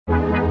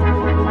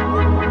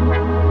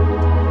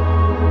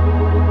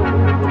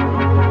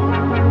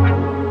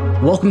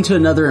Welcome to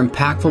another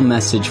impactful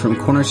message from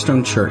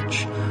Cornerstone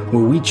Church,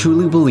 where we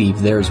truly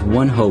believe there is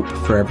one hope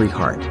for every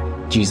heart,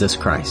 Jesus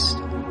Christ.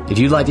 If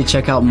you'd like to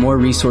check out more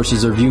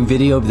resources or view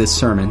video of this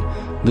sermon,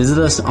 visit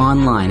us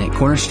online at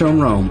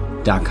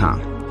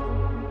cornerstonerome.com.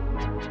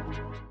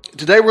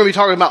 Today we're going to be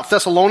talking about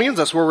Thessalonians.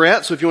 That's where we're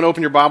at. So if you want to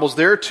open your Bibles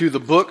there to the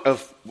book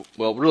of,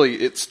 well, really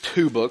it's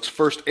two books,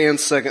 1st and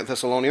 2nd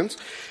Thessalonians.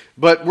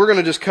 But we're going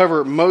to just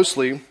cover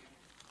mostly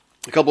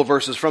a couple of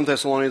verses from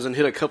Thessalonians and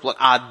hit a couple of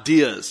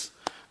ideas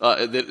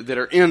that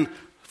are in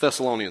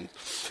Thessalonians.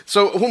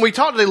 So when we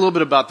talked today a little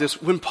bit about this,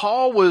 when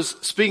Paul was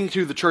speaking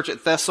to the church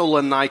at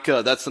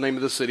Thessalonica, that's the name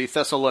of the city,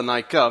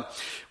 Thessalonica,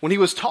 when he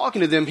was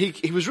talking to them,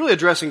 he was really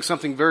addressing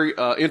something very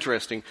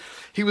interesting.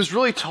 He was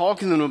really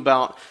talking to them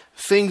about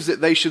things that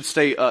they should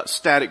stay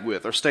static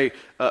with, or stay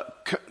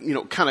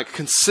kind of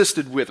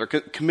consistent with, or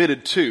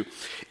committed to.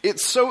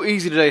 It's so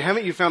easy today,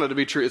 haven't you found it to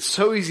be true? It's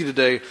so easy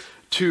today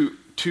to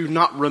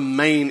not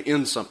remain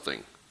in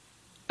something.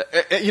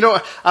 I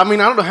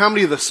don't know how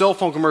many of the cell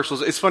phone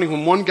commercials, it's funny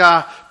when one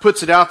guy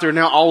puts it out there,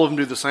 now all of them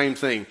do the same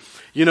thing.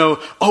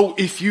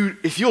 If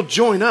you'll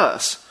join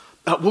us,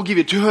 we'll give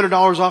you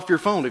 $200 off your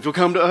phone if you'll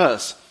come to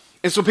us.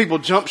 And so people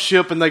jump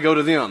ship and they go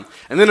to them.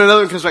 And then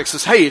another one comes back and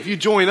says, hey, if you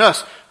join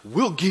us,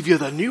 we'll give you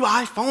the new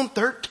iPhone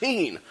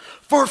 13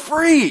 for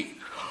free.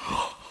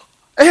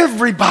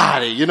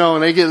 Everybody,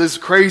 and they get these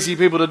crazy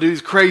people to do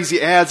these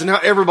crazy ads, and now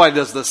everybody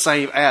does the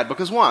same ad.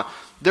 Because why?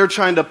 They're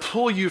trying to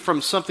pull you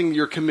from something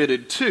you're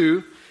committed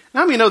to.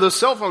 Now, those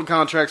cell phone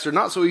contracts are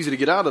not so easy to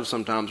get out of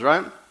sometimes,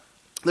 right?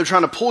 They're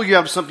trying to pull you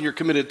out of something you're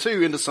committed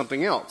to into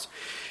something else.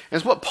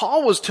 And so what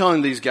Paul was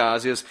telling these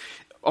guys is,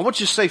 I want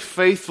you to stay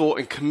faithful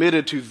and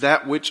committed to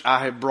that which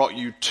I have brought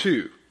you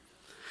to.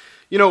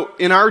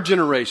 In our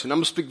generation, I'm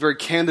going to speak very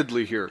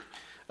candidly here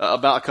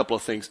about a couple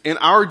of things. In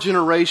our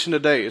generation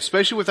today,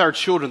 especially with our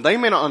children, they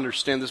may not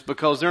understand this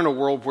because they're in a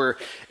world where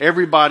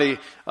everybody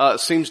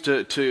seems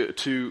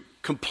to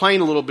complain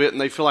a little bit and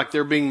they feel like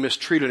they're being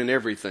mistreated in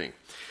everything.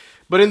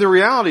 But in the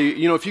reality,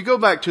 if you go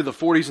back to the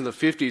 40s and the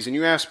 50s and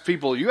you ask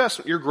people, you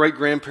ask your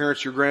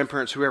great-grandparents, your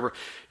grandparents, whoever,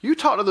 you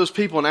talk to those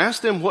people and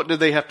ask them what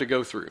did they have to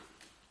go through.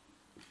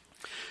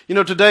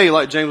 Today,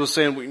 like James was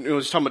saying, we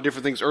was talking about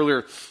different things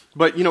earlier,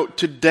 but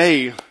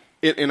today,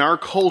 in our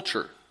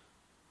culture,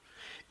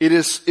 it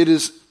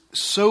is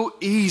so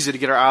easy to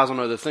get our eyes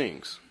on other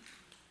things.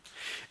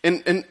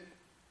 And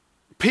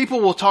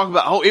people will talk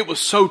about, it was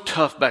so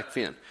tough back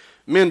then.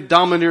 Men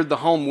dominated the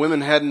home,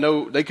 women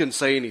they couldn't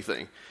say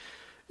anything.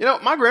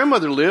 My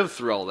grandmother lived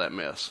through all that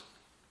mess.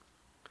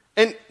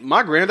 And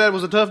my granddad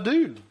was a tough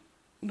dude.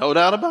 No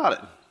doubt about it.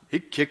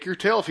 He'd kick your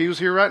tail if he was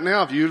here right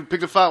now. If you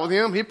picked a fight with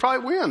him, he'd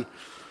probably win.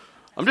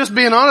 I'm just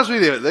being honest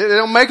with you. They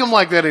don't make them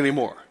like that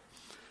anymore.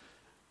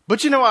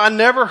 But I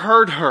never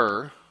heard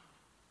her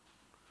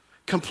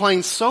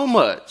complain so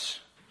much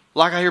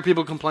like I hear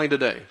people complain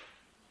today.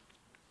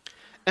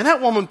 And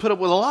that woman put up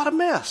with a lot of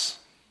mess.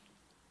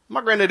 My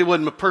granddaddy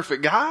wasn't a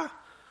perfect guy.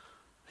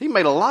 He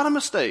made a lot of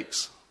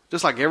mistakes,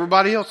 just like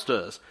everybody else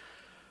does.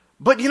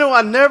 But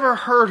I never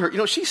heard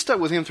her, she stuck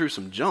with him through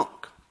some junk.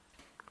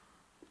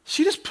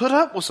 She just put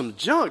up with some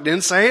junk.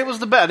 Didn't say it was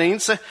the bad.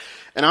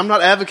 And I'm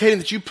not advocating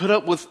that you put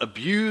up with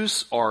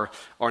abuse or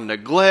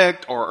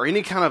neglect or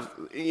any kind of,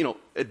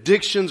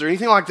 addictions or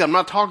anything like that. I'm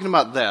not talking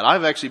about that.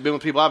 I've actually been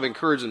with people, I've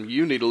encouraged them,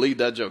 you need to lead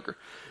that joker.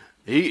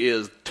 He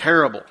is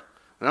terrible.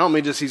 And I don't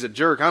mean just he's a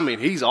jerk. I mean,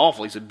 he's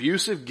awful. He's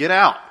abusive. Get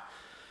out.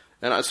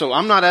 And so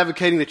I'm not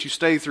advocating that you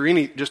stay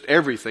through just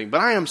everything.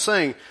 But I am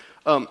saying,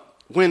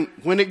 when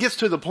it gets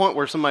to the point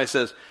where somebody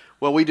says,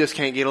 well, we just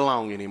can't get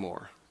along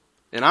anymore.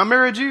 And I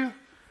married you,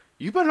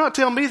 you better not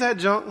tell me that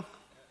junk.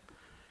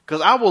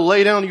 Because I will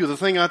lay down to you the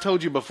thing I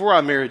told you before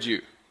I married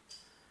you.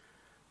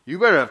 You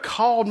better have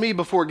called me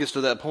before it gets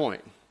to that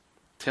point.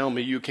 Tell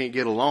me you can't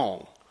get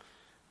along.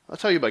 I'll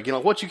tell you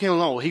about, what you can't get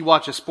along. Well, he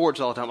watches sports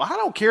all the time. Well, I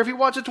don't care if he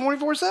watches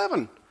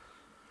 24/7.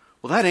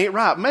 Well, that ain't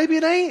right. Maybe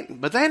it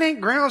ain't, but that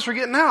ain't grounds for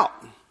getting out.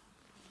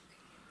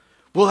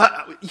 Well,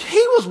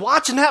 he was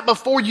watching that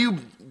before you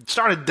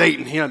started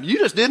dating him. You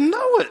just didn't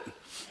know it. Amen.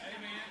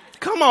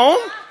 Come on.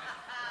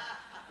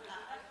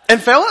 And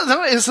fellas,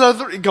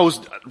 it goes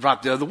right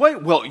the other way.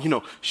 Well,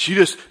 she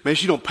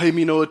don't pay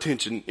me no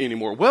attention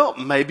anymore. Well,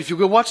 maybe if you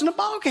go watching a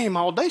ball game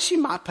all day, she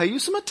might pay you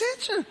some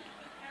attention.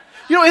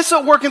 It's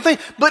a working thing.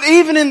 But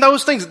even in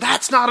those things,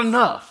 that's not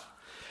enough.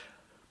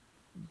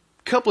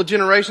 A couple of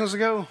generations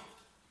ago,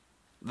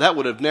 that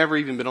would have never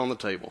even been on the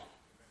table.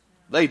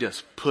 They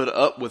just put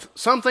up with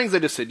some things. They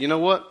just said, you know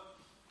what?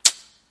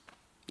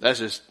 That's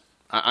just,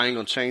 I ain't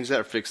going to change that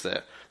or fix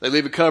that. They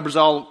leave the cupboards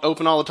all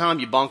open all the time.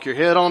 You bonk your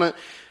head on it.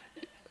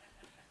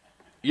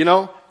 You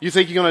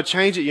think you're going to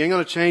change it. You ain't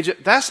going to change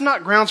it. That's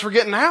not grounds for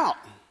getting out.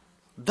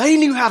 They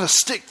knew how to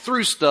stick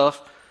through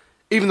stuff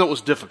even though it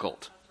was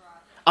difficult.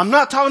 I'm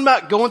not talking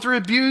about going through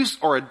abuse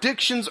or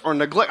addictions or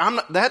neglect.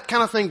 That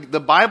kind of thing.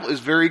 The Bible is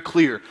very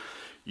clear.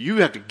 You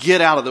have to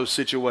get out of those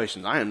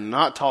situations. I am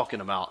not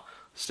talking about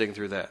sticking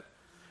through that.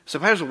 So,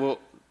 Pastor, well,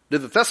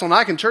 did the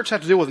Thessalonican church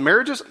have to deal with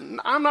marriages?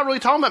 I'm not really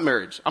talking about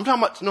marriage. I'm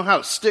talking about know how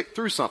to stick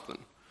through something.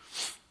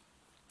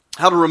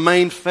 how to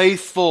remain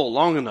faithful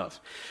long enough.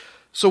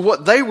 So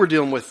what they were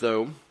dealing with,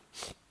 though,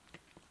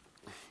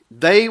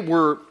 they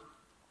were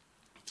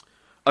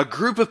a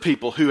group of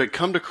people who had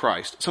come to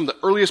Christ, some of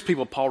the earliest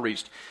people Paul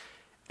reached,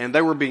 and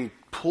they were being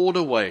pulled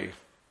away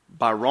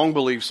by wrong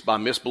beliefs, by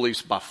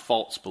misbeliefs, by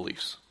false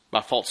beliefs,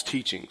 by false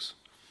teachings.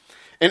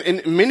 And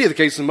in many of the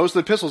cases, in most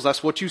of the epistles,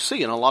 that's what you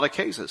see in a lot of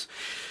cases.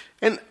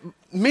 And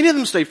many of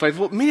them stayed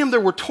faithful. Many of them,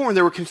 they were torn.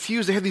 They were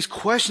confused. They had these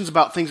questions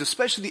about things,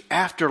 especially the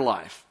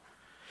afterlife.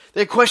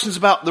 They had questions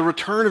about the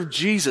return of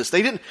Jesus.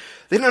 They didn't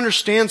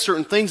understand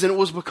certain things, and it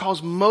was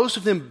because most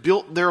of them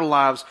built their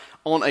lives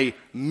on a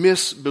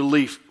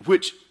misbelief,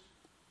 which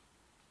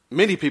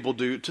many people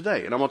do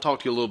today. And I'm going to talk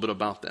to you a little bit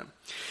about them.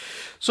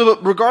 So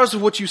regardless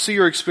of what you see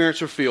or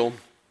experience or feel,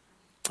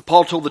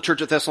 Paul told the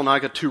church at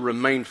Thessalonica to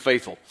remain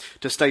faithful,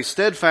 to stay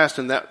steadfast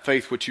in that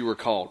faith which you were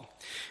called.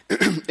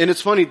 And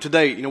it's funny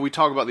today, we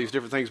talk about these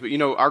different things, but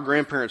our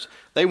grandparents,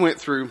 they went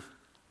through,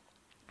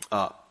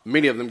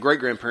 many of them,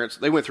 great-grandparents,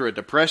 they went through a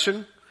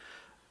depression,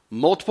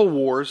 multiple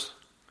wars,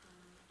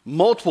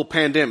 multiple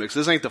pandemics.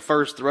 This ain't the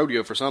first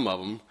rodeo for some of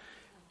them.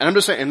 And I'm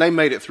just saying, and they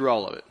made it through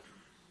all of it.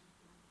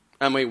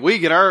 I mean, we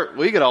get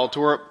all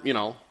tore up, oh,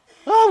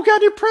 we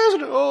got a new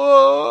president.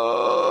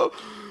 Oh,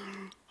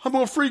 I'm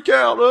going to freak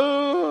out.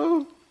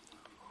 Oh.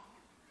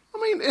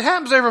 I mean, it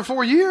happens every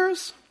 4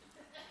 years.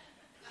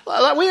 We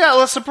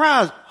got a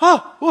surprise.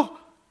 Oh,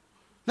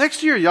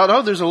 next year, y'all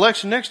know there's an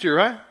election next year,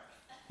 right?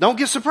 Don't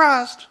get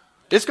surprised.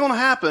 It's going to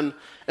happen.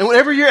 And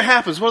every year it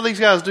happens, what do these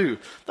guys do?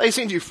 They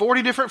send you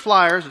 40 different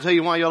flyers to tell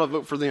you why you ought to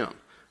vote for them.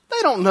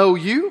 They don't know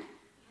you.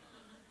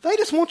 They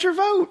just want your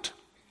vote.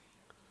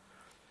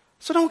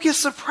 So don't get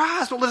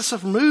surprised. Don't let this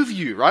stuff move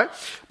you, right?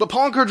 But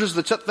Paul encourages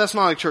the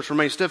Thessalonic church to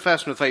remain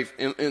steadfast in the faith,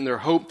 in their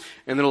hope,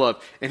 and their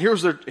love. And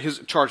here's his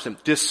charge to them.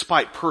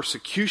 Despite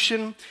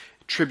persecution,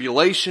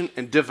 tribulation,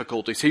 and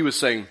difficulties, he was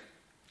saying,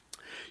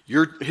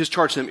 his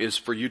charge to them is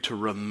for you to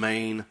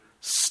remain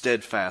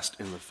steadfast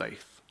in the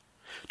faith.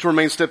 To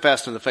remain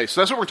steadfast in the faith.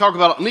 So that's what we're talking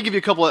about. Let me give you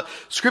a couple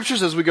of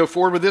scriptures as we go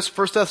forward with this.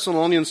 1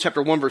 Thessalonians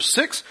chapter 1 verse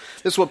 6.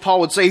 This is what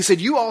Paul would say. He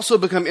said, you also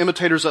become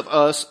imitators of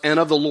us and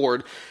of the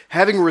Lord,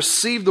 having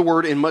received the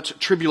word in much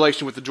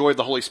tribulation with the joy of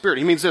the Holy Spirit.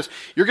 He means this,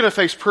 you're going to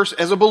face,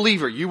 as a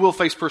believer, you will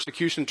face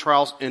persecution,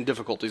 trials, and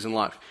difficulties in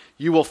life.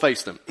 You will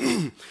face them.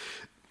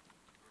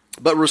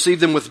 But receive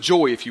them with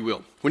joy, if you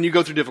will. When you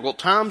go through difficult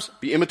times,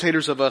 be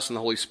imitators of us and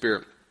the Holy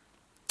Spirit.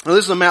 Now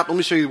this is a map. Let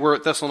me show you where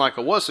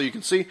Thessalonica was so you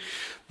can see.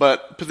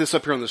 But put this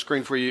up here on the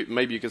screen for you.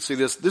 Maybe you can see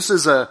this. This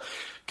is a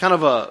kind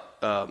of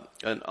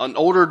an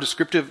older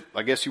descriptive,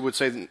 I guess you would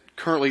say.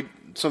 Currently,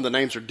 some of the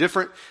names are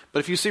different. But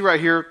if you see right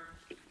here,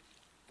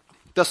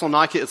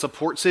 Thessalonica, it's a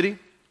port city.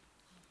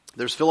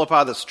 There's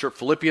Philippi, that's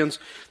Philippians.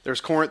 There's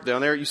Corinth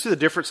down there. You see the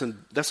difference,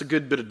 and that's a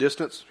good bit of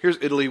distance. Here's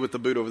Italy with the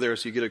boot over there,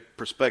 so you get a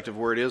perspective of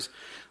where it is.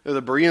 There are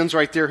the Bereans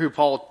right there, who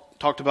Paul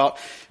talked about.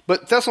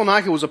 But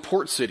Thessalonica was a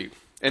port city.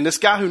 And this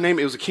guy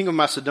it was a king of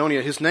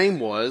Macedonia, his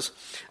name was,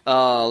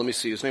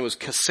 his name was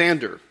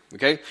Cassander,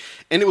 okay?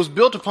 And it was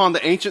built upon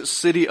the ancient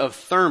city of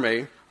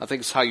Thermae, I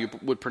think is how you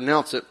would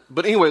pronounce it.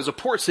 But anyway, it was a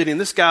port city, and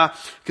this guy,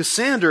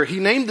 Cassander, he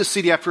named the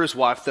city after his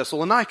wife,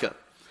 Thessalonica.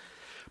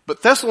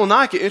 But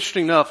Thessalonica,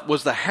 interesting enough,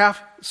 was the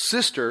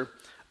half-sister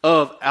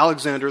of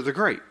Alexander the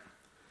Great.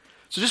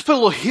 So just put a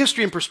little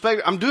history in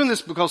perspective. I'm doing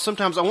this because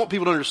sometimes I want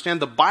people to understand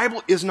the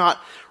Bible is not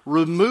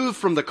removed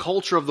from the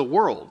culture of the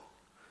world.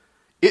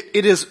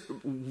 It is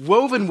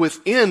woven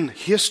within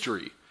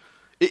history.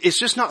 It's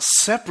just not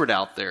separate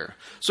out there.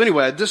 So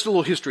anyway, just a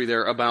little history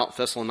there about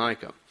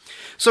Thessalonica.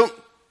 So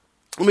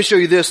let me show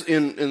you this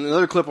in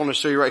another clip I want to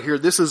show you right here.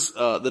 This is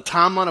the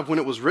timeline of when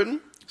it was written.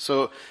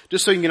 So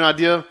just so you can get an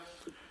idea,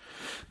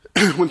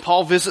 when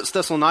Paul visits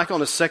Thessalonica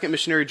on his second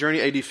missionary journey,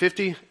 AD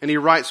 50, and he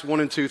writes 1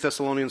 and 2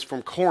 Thessalonians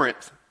from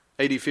Corinth,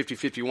 AD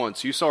 50-51.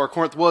 So you saw where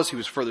Corinth was. He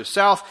was further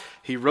south.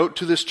 He wrote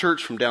to this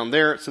church from down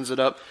there. It sends it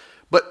up.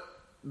 But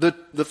the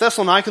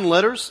Thessalonican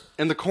letters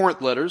and the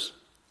Corinth letters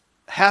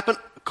happen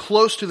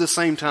close to the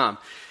same time.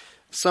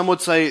 Some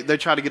would say they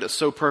try to get it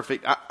so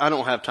perfect. I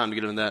don't have time to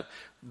get into that.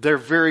 They're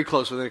very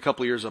close, within a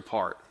couple of years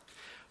apart.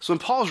 So when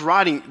Paul's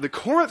writing, the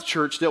Corinth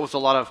church dealt with a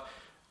lot of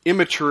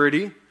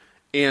immaturity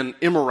and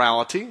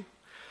immorality.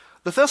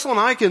 The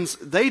Thessalonians,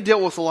 they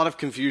dealt with a lot of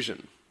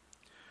confusion.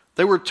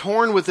 They were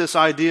torn with this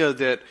idea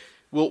that,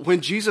 well,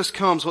 when Jesus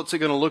comes, what's it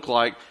going to look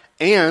like?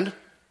 And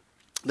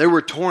they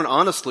were torn,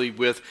 honestly,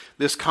 with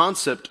this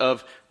concept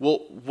of,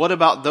 well, what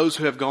about those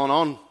who have gone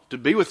on to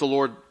be with the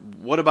Lord?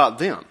 What about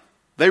them?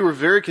 They were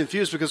very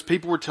confused because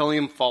people were telling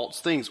them false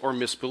things or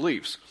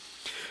misbeliefs.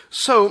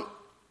 So,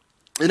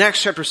 in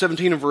Acts chapter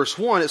 17 and verse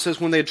 1, it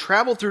says, when they had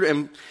traveled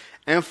through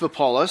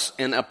Amphipolis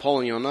and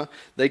Apollonia,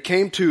 they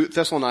came to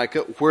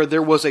Thessalonica, where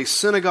there was a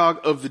synagogue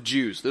of the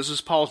Jews. This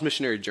is Paul's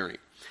missionary journey.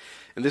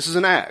 And this is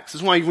in Acts.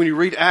 This is why when you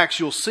read Acts,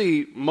 you'll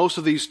see most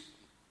of these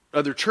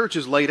other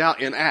churches laid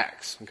out in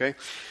Acts. Okay?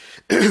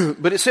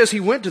 But it says he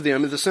went to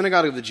them in the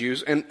synagogue of the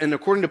Jews, and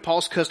according to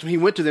Paul's custom, he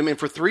went to them, and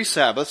for 3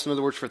 Sabbaths, in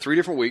other words, for 3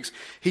 different weeks,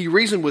 he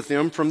reasoned with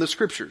them from the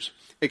Scriptures,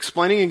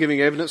 explaining and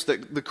giving evidence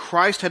that the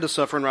Christ had to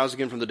suffer and rise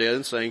again from the dead,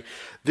 and saying,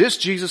 "This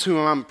Jesus whom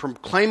I'm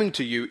proclaiming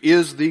to you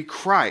is the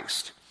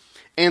Christ."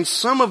 And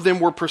some of them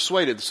were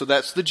persuaded, so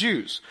that's the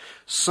Jews.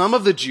 Some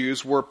of the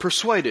Jews were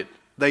persuaded.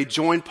 They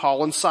joined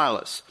Paul and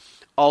Silas,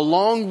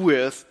 along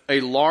with a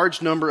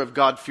large number of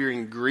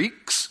God-fearing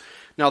Greeks.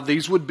 Now,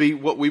 these would be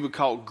what we would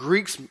call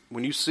Greeks.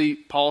 When you see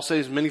Paul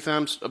says many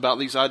times about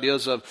these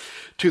ideas of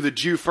to the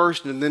Jew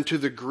first and then to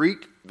the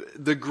Greek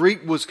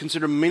was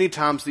considered many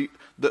times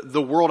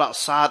the world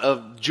outside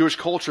of Jewish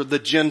culture, the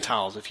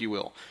Gentiles, if you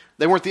will.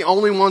 They weren't the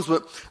only ones,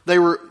 but they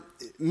were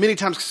many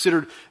times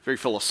considered very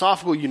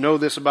philosophical. You know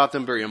this about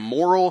them, very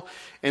immoral.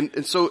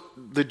 And so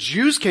the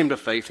Jews came to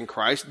faith in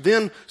Christ.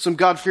 Then some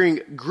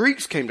God-fearing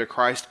Greeks came to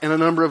Christ, and a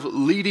number of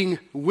leading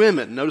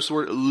women. Notice the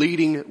word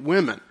leading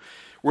women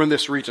were in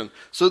this region.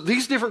 So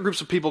these different groups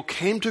of people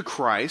came to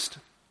Christ.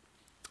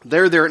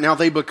 They're there. Now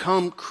they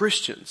become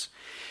Christians.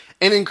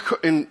 And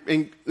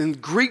in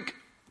Greek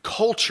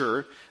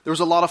culture, there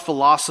was a lot of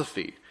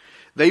philosophy.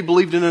 They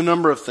believed in a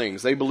number of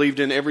things. They believed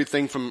in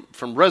everything from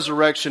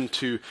resurrection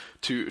to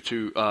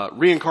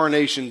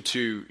reincarnation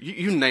to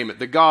you name it.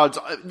 The gods,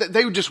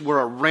 they just were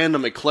a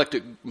random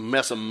eclectic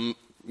mess of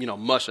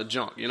mush of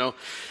junk,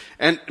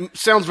 And it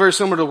sounds very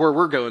similar to where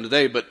we're going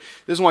today, but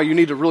this is why you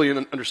need to really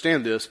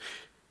understand this.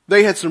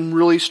 They had some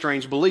really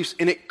strange beliefs,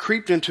 and it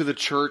creeped into the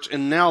church,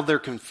 and now they're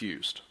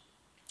confused.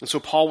 And so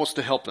Paul wants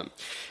to help them.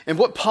 And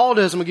what Paul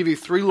does, I'm going to give you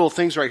 3 little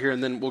things right here,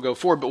 and then we'll go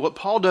forward. But what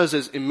Paul does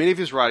is, in many of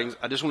his writings,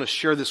 I just want to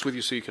share this with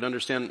you so you can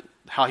understand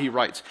how he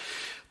writes.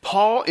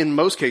 Paul, in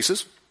most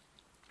cases,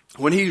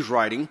 when he's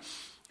writing,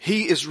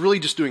 he is really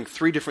just doing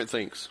 3 different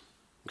things.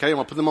 Okay, I'm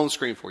going to put them on the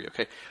screen for you,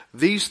 okay?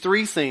 These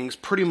 3 things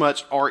pretty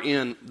much are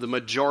in the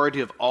majority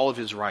of all of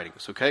his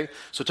writings, okay?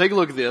 So take a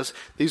look at this.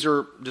 These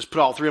are, just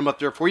put all 3 of them up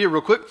there for you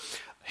real quick.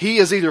 He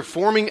is either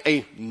forming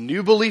a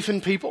new belief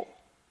in people,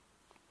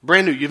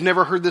 brand new, you've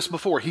never heard this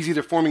before. He's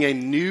either forming a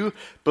new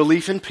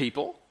belief in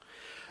people.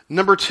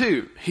 Number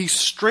 2, he's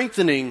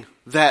strengthening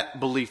that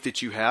belief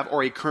that you have,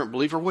 or a current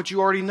belief, or what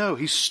you already know.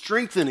 He's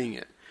strengthening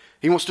it.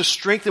 He wants to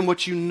strengthen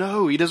what you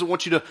know. He doesn't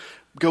want you to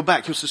go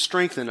back. He wants to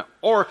strengthen it.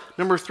 Or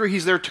number 3,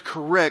 he's there to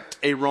correct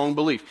a wrong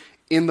belief.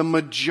 In the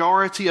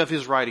majority of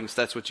his writings,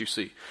 that's what you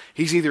see.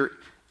 He's either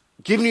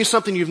giving you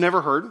something you've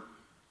never heard,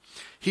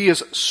 he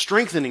is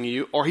strengthening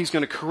you, or he's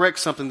going to correct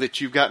something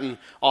that you've gotten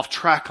off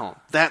track on.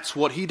 That's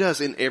what he does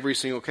in every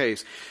single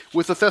case.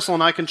 With the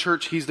Thessalonican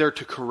church, he's there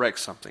to correct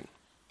something.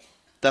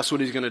 That's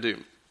what he's going to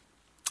do.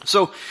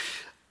 So,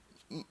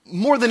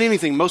 more than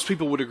anything, most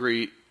people would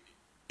agree,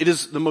 it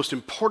is the most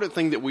important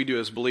thing that we do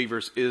as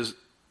believers is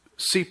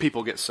see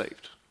people get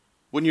saved.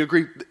 Wouldn't you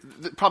agree?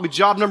 Probably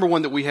job number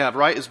 1 that we have,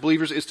 right, as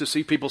believers is to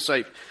see people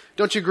saved.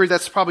 Don't you agree?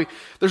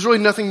 There's really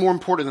nothing more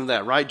important than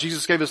that, right?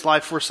 Jesus gave his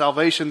life for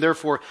salvation.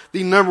 Therefore,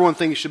 the number 1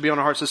 thing that should be on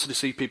our hearts is to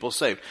see people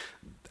saved.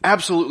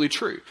 Absolutely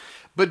true.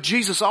 But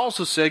Jesus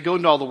also said, go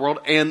into all the world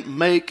and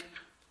make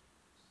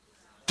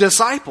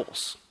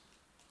disciples.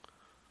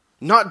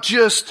 Not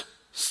just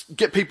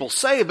get people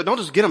saved, but don't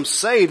just get them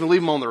saved and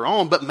leave them on their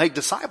own, but make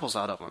disciples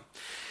out of them.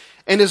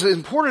 And as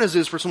important as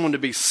it is for someone to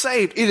be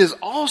saved, it is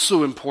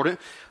also important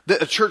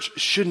that a church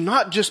should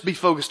not just be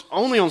focused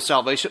only on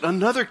salvation.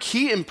 Another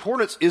key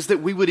importance is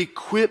that we would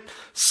equip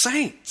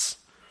saints.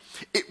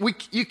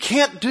 You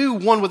can't do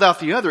one without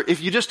the other.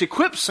 If you just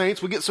equip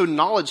saints, we get so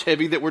knowledge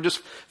heavy that we're just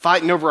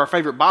fighting over our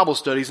favorite Bible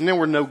studies, and then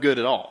we're no good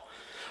at all.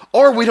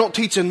 Or we don't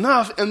teach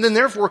enough, and then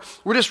therefore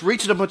we're just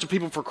reaching a bunch of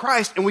people for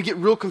Christ, and we get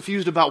real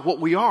confused about what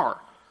we are.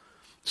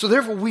 So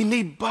therefore we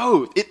need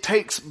both. It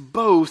takes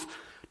both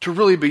to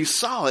really be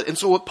solid. And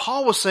so what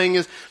Paul was saying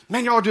is,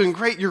 man, y'all are doing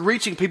great. You're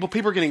reaching people.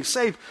 People are getting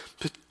saved.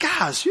 But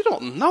guys, you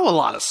don't know a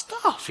lot of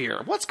stuff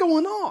here. What's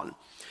going on?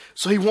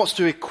 So he wants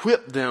to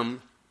equip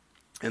them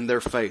in their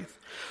faith.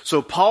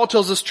 So Paul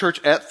tells this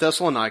church at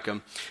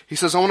Thessalonica, he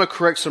says, I want to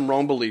correct some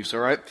wrong beliefs,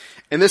 all right?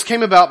 And this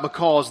came about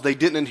because they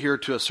didn't adhere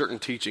to a certain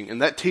teaching. And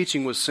that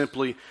teaching was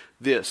simply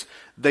this.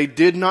 They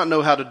did not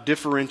know how to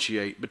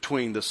differentiate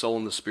between the soul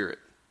and the spirit.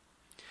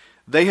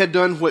 They had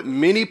done what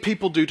many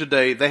people do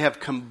today. They have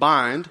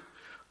combined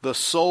the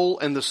soul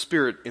and the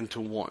spirit into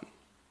one.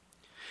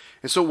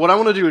 And so what I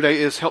want to do today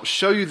is help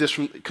show you this,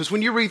 because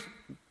when you read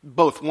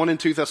both 1 and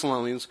 2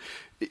 Thessalonians,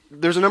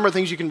 there's a number of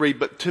things you can read,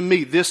 but to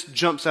me, this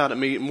jumps out at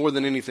me more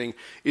than anything,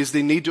 is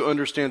they need to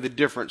understand the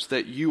difference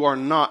that you are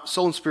not,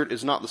 soul and spirit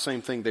is not the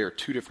same thing. They are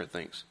 2 different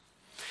things.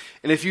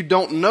 And if you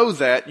don't know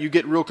that, you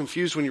get real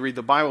confused when you read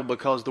the Bible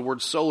because the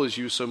word soul is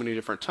used so many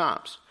different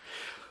times.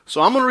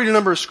 So I'm going to read a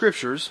number of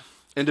scriptures,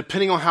 and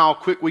depending on how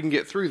quick we can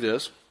get through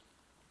this,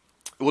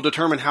 it will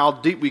determine how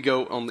deep we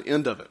go on the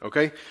end of it,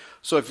 okay?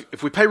 So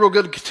if we pay real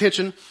good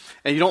attention,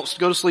 and you don't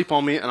go to sleep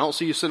on me, and I don't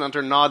see you sitting out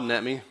there nodding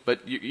at me,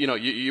 but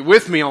you're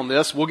with me on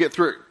this, we'll get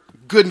through it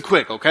good and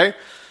quick, okay?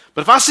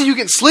 But if I see you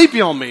getting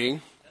sleepy on me,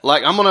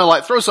 I'm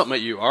going to throw something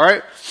at you,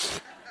 alright?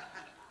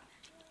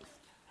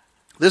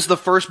 This is the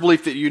first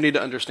belief that you need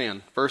to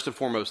understand, first and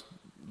foremost.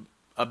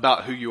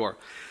 about who you are.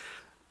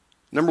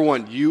 Number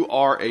one, you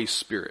are a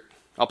spirit.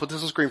 I'll put this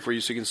on the screen for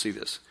you so you can see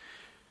this.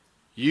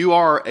 You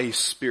are a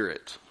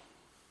spirit.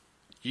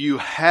 You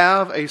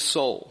have a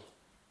soul.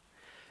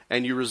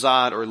 And you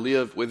reside or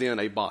live within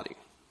a body.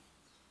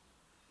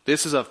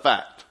 This is a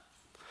fact.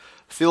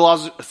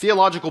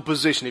 Theological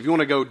position, if you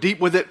want to go deep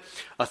with it,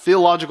 a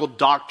theological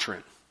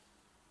doctrine.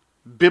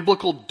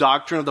 Biblical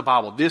doctrine of the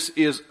Bible. This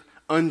is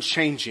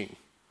unchanging.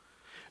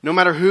 No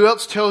matter who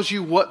else tells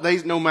you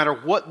no matter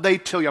what they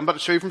tell you, I'm about to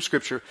show you from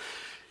Scripture,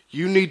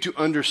 you need to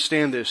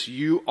understand this.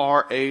 You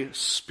are a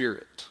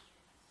spirit.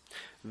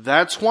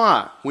 That's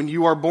why when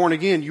you are born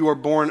again, you are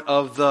born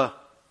of the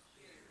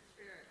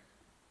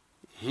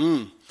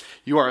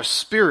You are a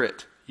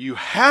spirit. You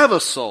have a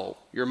soul,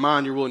 your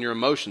mind, your will, and your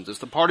emotions. It's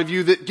the part of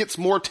you that gets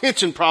more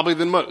attention probably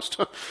than most.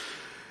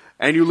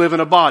 And you live in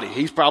a body.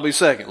 He's probably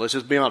second. Let's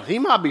just be honest. He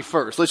might be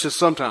first. Let's just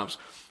sometimes.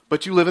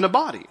 But you live in a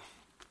body.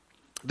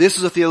 This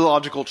is a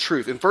theological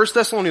truth. In 1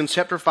 Thessalonians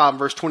chapter 5,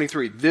 verse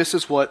 23, this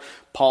is what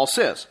Paul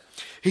says.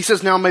 He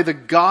says, now may the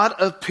God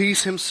of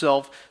peace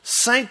himself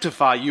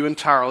sanctify you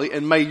entirely,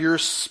 and may your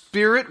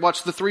spirit,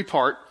 watch the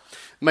three-part,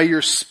 may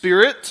your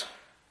spirit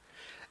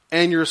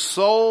and your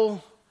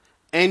soul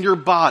and your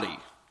body.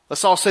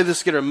 Let's all say this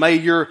together. May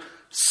your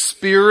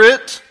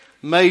spirit,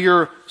 may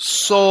your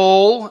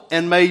soul,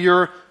 and may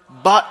your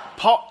body.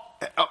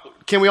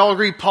 Can we all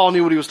agree Paul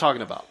knew what he was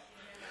talking about?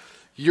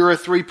 You're a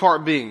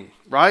three-part being,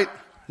 right?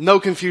 No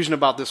confusion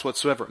about this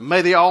whatsoever.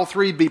 May they all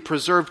three be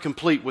preserved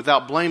complete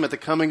without blame at the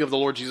coming of the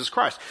Lord Jesus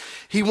Christ.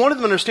 He wanted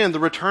them to understand the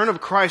return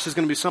of Christ is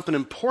going to be something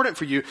important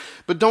for you,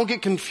 but don't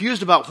get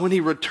confused about when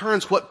he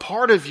returns, what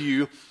part of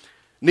you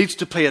needs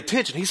to pay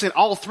attention. He said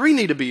all three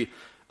need to be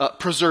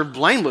preserved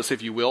blameless,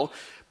 if you will,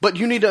 but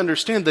you need to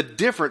understand the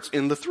difference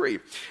in the three.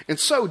 And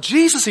so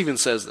Jesus even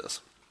says this.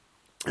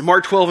 In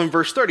Mark 12 and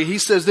verse 30, he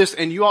says this,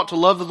 and you ought to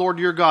love the Lord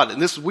your God.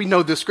 And this, we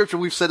know this scripture,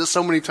 we've said it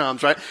so many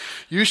times, right?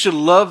 You should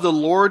love the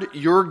Lord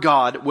your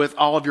God with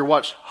all of your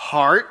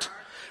heart,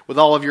 with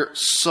all of your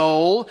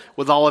soul,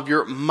 with all of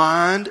your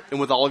mind, and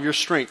with all of your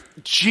strength.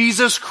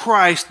 Jesus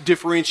Christ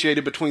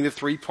differentiated between the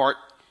three-part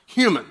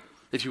human,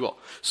 if you will.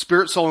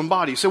 Spirit, soul, and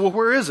body. You say, well,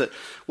 where is it?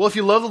 Well, if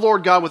you love the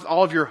Lord God with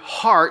all of your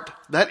heart,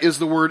 that is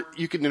the word,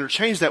 you can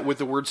interchange that with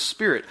the word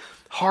spirit.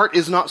 Heart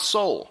is not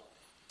soul.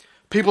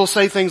 People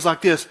say things like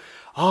this,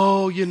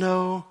 oh,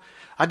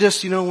 I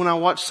just, when I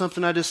watch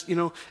something, it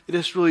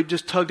just really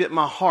just tugged at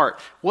my heart.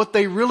 What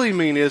they really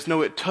mean is,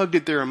 no, it tugged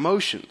at their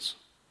emotions.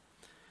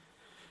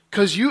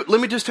 Because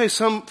let me just tell you,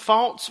 some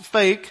false,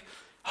 fake,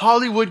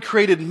 Hollywood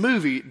created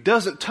movie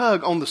doesn't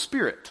tug on the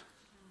spirit.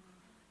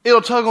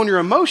 It'll tug on your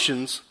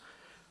emotions,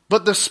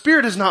 but the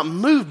spirit is not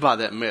moved by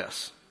that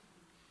mess.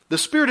 The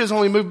spirit is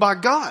only moved by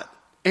God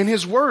and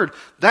His Word.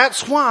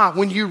 That's why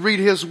when you read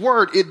His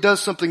Word, it does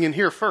something in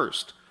here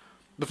first,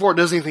 before it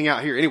does anything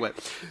out here. Anyway,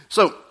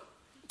 so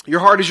your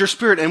heart is your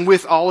spirit, and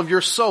with all of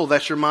your soul,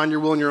 that's your mind, your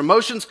will, and your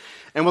emotions,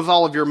 and with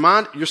all of your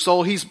mind, your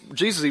soul,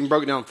 Jesus even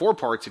broke it down in 4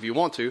 parts if you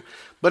want to.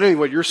 But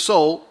anyway, your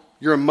soul,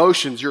 your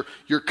emotions,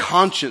 your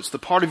conscience, the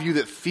part of you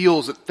that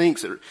feels, that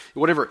thinks, that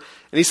whatever.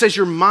 And he says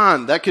your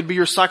mind, that could be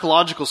your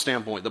psychological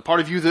standpoint, the part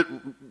of you that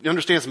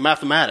understands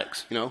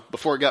mathematics,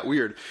 before it got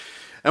weird.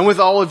 And with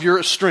all of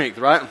your strength,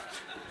 right?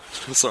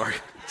 Sorry.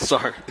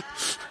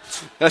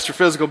 That's your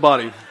physical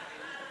body.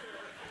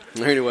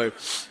 Anyway,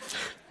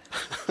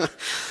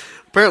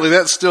 apparently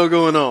that's still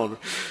going on.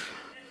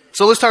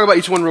 So let's talk about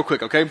each one real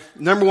quick, okay?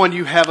 Number one,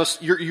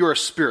 you're a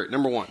spirit.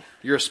 Number one,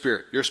 you're a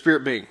spirit. You're a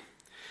spirit being.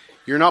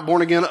 You're not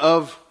born again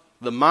of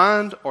the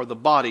mind or the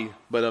body,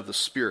 but of the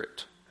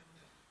spirit.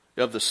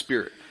 Of the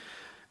spirit.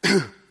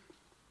 Let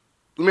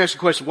me ask you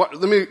a question.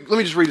 Let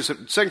me just read this.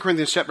 2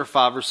 Corinthians chapter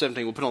 5, verse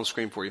 17. We'll put it on the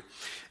screen for you.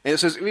 And it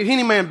says, if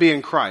any man be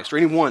in Christ, or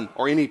anyone,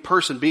 or any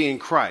person be in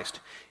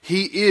Christ,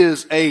 he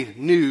is a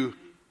new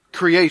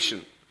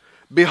creation.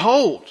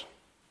 Behold,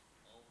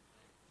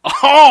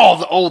 all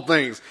the old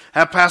things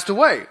have passed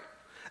away,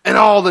 and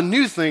all the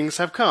new things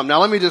have come. Now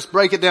let me just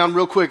break it down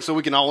real quick so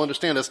we can all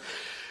understand this.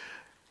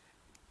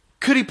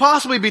 Could he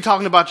possibly be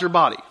talking about your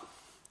body?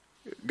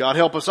 God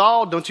help us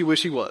all, don't you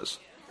wish he was?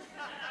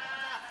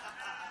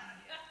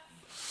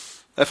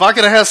 If I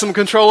could have had some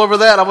control over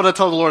that, I would have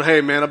told the Lord, hey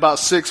man, about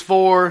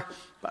 6'4",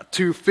 about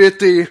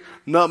 250,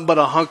 nothing but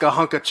a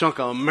hunka chunk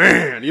of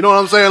man. You know what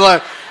I'm saying?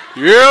 Like,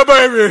 yeah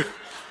baby.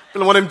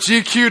 And one of them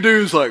GQ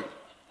dudes, like,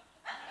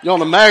 you're on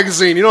the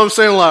magazine, you know what I'm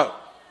saying? Like,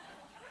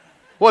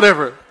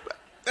 whatever.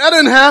 That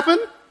didn't happen.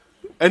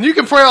 And you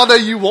can pray all day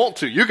you want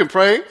to. You can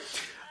pray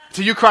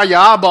till you cry your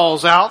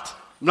eyeballs out.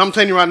 And I'm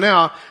telling you right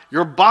now,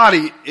 your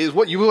body is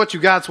what you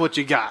got's what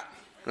you got.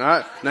 All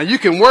right? Now you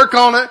can work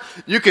on it.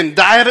 You can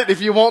diet it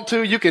if you want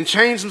to. You can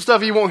change some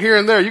stuff you want here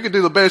and there. You can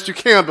do the best you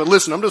can. But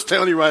listen, I'm just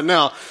telling you right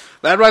now,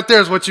 that right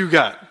there is what you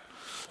got.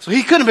 So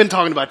he couldn't have been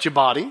talking about your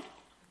body.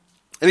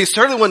 And he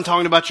certainly wasn't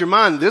talking about your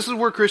mind. This is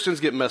where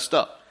Christians get messed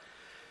up.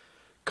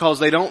 Because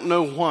they don't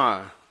know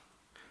why.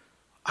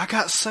 I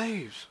got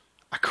saved.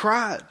 I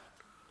cried.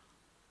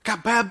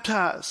 Got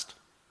baptized.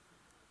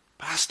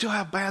 But I still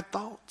have bad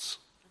thoughts.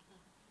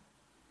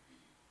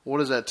 What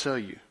does that tell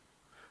you?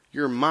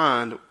 Your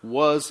mind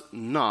was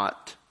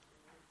not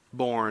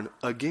born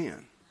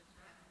again.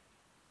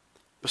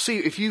 But see,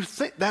 if you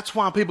think, that's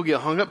why people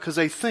get hung up, because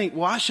they think,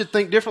 well, I should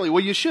think differently.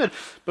 Well, you should,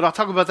 but I'll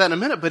talk about that in a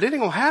minute. But it ain't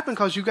going to happen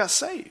because you got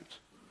saved.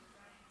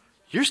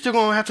 You're still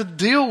going to have to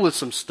deal with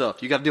some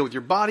stuff. You got to deal with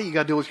your body. You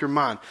got to deal with your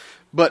mind.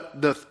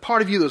 But the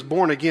part of you that was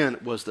born again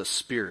was the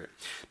Spirit.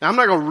 Now, I'm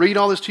not going to read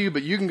all this to you,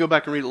 but you can go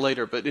back and read it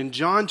later. But in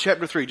John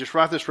chapter 3, just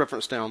write this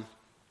reference down.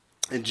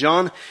 In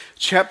John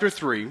chapter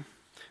 3,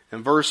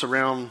 and verse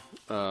around,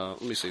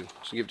 let me see,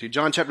 I'll give it to you.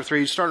 John chapter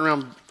 3, starting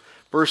around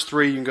verse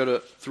 3, you can go to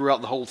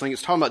throughout the whole thing.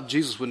 It's talking about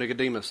Jesus with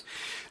Nicodemus.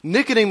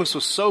 Nicodemus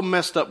was so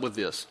messed up with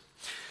this.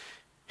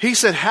 He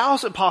said, how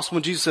is it possible,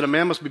 when Jesus said a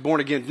man must be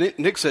born again,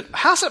 Nick said,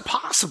 how is it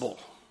possible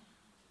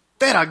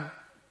that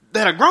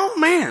a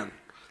grown man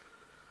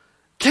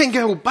can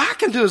go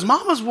back into his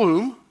mama's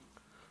womb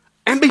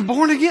and be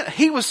born again?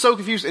 He was so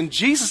confused. And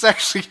Jesus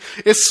actually,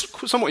 it's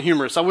somewhat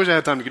humorous. I wish I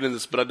had time to get into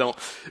this, but I don't.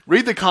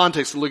 Read the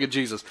context and look at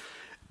Jesus.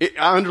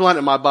 I underlined it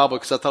in my Bible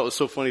because I thought it was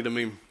so funny to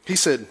me. He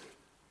said,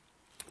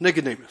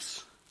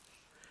 Nicodemus,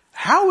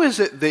 how is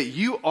it that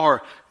you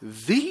are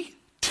the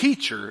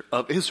teacher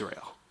of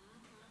Israel?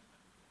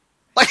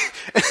 Like,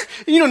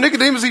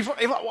 Nicodemus, he's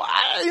like, well,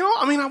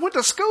 I went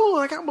to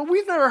school, but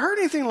we've never heard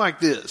anything like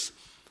this.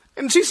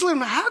 And Jesus said,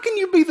 how can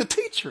you be the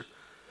teacher?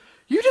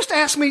 You just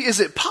asked me,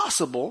 is it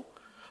possible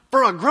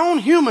for a grown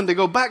human to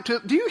go back to,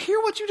 do you hear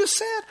what you just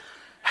said?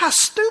 How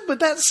stupid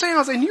that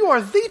sounds. And you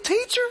are the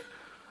teacher?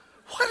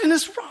 What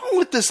is wrong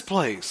with this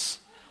place?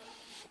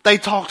 They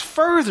talked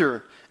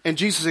further, and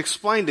Jesus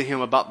explained to him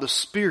about the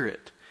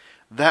Spirit.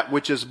 That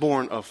which is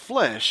born of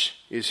flesh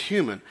is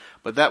human,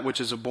 but that which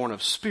is born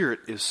of spirit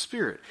is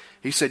spirit.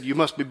 He said you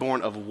must be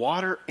born of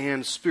water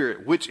and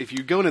spirit, which if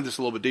you go into this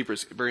a little bit deeper,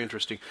 it's very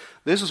interesting.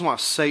 This is why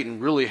Satan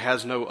really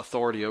has no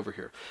authority over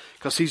here,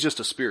 because he's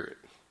just a spirit.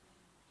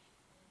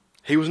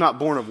 He was not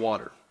born of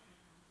water.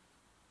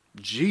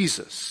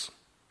 Jesus,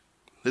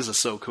 this is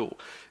so cool.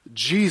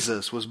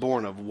 Jesus was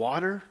born of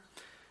water,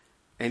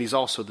 and he's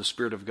also the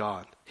Spirit of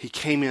God. He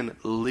came in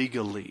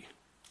legally.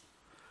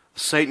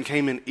 Satan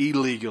came in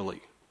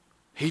illegally.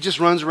 He just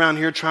runs around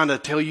here trying to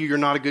tell you you're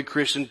not a good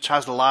Christian,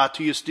 tries to lie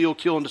to you, steal,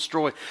 kill, and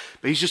destroy.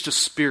 But he's just a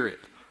spirit.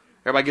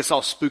 Everybody gets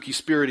all spooky,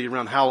 spirity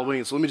around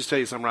Halloween. So let me just tell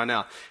you something right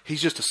now.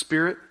 He's just a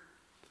spirit.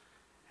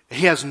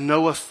 He has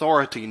no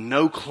authority,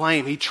 no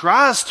claim. He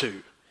tries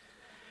to.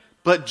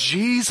 But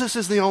Jesus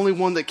is the only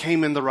one that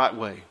came in the right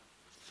way.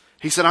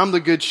 He said, I'm the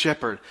good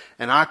shepherd,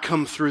 and I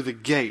come through the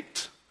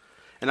gate.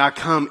 And I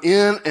come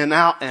in and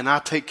out, and I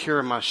take care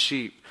of my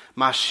sheep.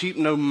 My sheep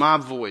know my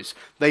voice.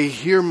 They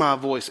hear my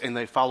voice and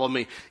they follow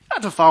me. You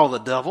don't have to follow the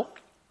devil.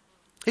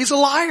 He's a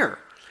liar.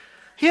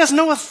 He has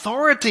no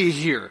authority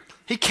here.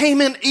 He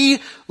came in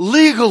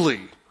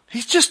illegally.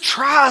 He just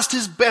tries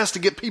his best to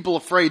get people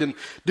afraid and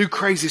do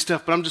crazy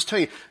stuff. But I'm just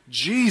telling you,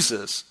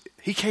 Jesus,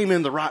 he came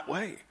in the right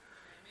way.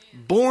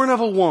 Born of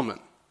a woman.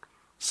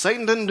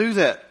 Satan didn't do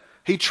that.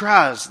 He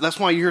tries. That's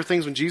why you hear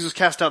things when Jesus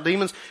cast out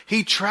demons.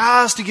 He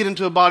tries to get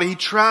into a body. He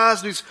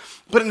tries to do,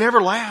 but it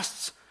never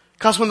lasts.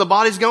 Because when the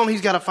body's gone,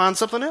 he's got to find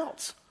something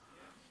else.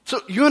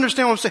 So you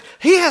understand what I'm saying?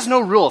 He has no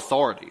real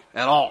authority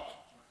at all.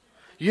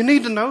 You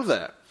need to know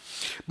that.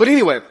 But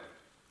anyway,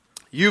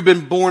 you've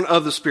been born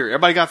of the Spirit.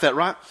 Everybody got that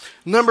right?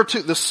 Number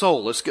 2, the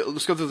soul. Let's go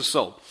through the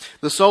soul.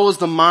 The soul is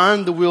the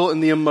mind, the will,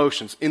 and the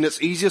emotions. In its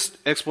easiest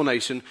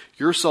explanation,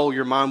 your soul,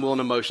 your mind, will,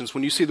 and emotions.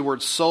 When you see the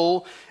word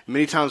soul,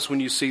 many times sometimes when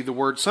you see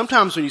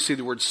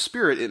the word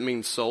spirit, it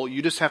means soul.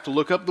 You just have to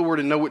look up the word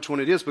and know which one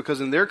it is,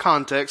 because in their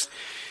context,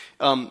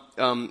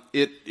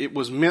 it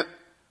was meant,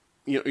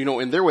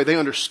 in their way, they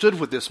understood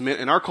what this meant.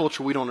 In our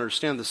culture, we don't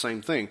understand the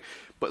same thing.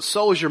 But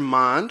soul is your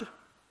mind,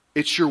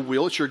 it's your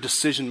will, it's your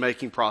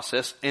decision-making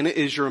process, and it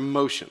is your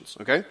emotions,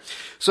 okay?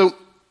 So,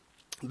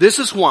 this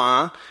is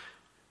why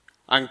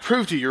I can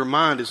prove to you your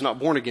mind is not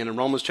born again. In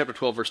Romans chapter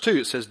 12, verse 2,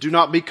 it says, do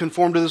not be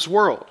conformed to this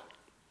world.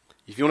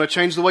 If you want to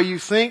change the way you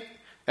think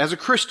as a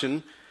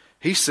Christian,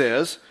 he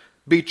says,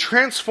 be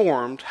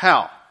transformed,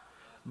 how?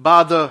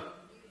 By the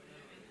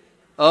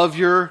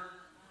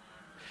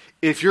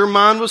if your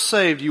mind was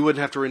saved, you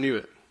wouldn't have to renew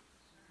it.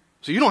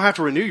 So you don't have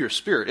to renew your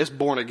spirit. It's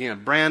born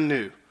again, brand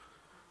new.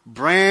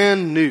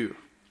 Brand new.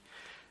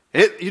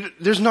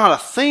 There's not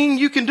a thing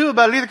you can do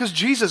about it either, because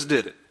Jesus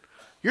did it.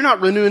 You're not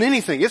renewing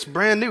anything. It's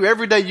brand new.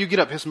 Every day you get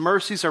up, His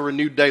mercies are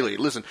renewed daily.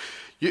 Listen,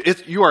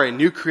 you are a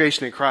new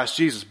creation in Christ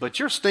Jesus, but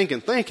your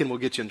stinking thinking will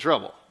get you in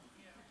trouble.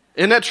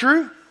 Isn't that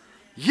true?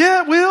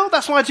 Yeah, it will.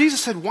 That's why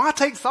Jesus said, why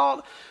take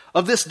thought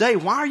of this day?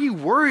 Why are you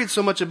worried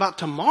so much about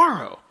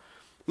tomorrow?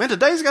 Man,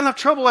 today's got enough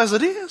trouble as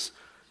it is.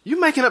 You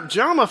making up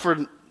drama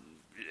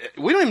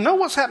we don't even know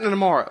what's happening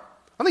tomorrow.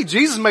 I think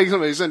Jesus made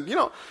something. He said,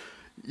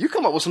 you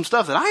come up with some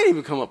stuff that I ain't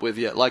even come up with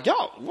yet. Like,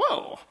 y'all,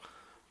 whoa.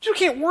 But you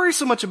can't worry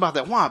so much about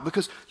that. Why?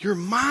 Because your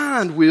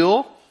mind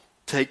will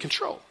take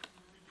control.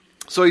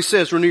 So he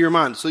says, renew your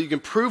mind so you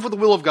can prove what the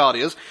will of God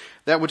is,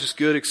 that which is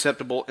good,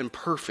 acceptable, and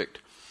perfect.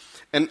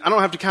 And I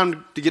don't have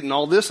to get in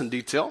all this in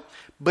detail,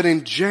 But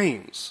in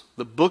James,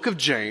 the book of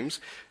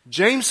James,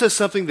 James says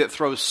something that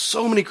throws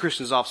so many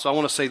Christians off. So I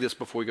want to say this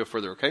before we go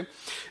further, okay?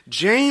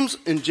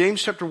 In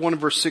James chapter 1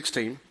 and verse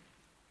 16,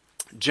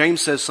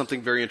 James says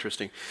something very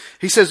interesting.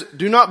 He says,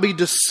 do not be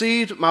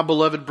deceived, my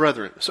beloved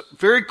brethren. So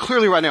very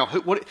clearly right now,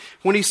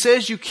 when he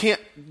says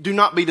do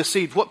not be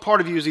deceived, what part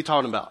of you is he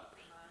talking about?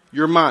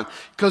 Your mind.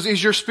 Because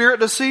is your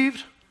spirit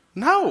deceived?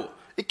 No,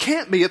 it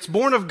can't be. It's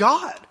born of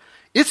God.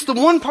 It's the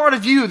one part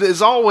of you that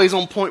is always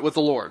on point with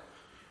the Lord.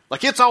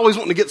 Like it's always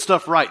wanting to get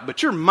stuff right,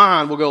 but your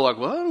mind will go like,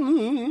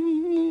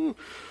 well.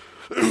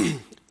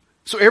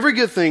 So every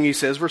good thing, he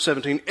says, verse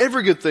 17,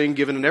 every good thing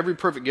given and every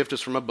perfect gift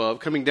is from above,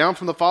 coming down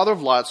from the Father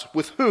of lights,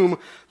 with whom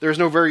there is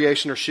no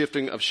variation or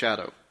shifting of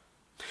shadow.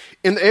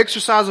 In the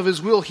exercise of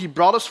his will, he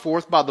brought us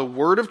forth by the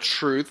word of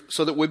truth,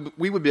 so that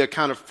we would be a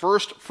kind of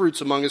first fruits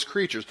among his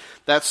creatures.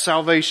 That's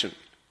salvation.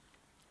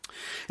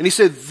 And he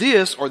said,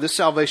 this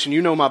salvation,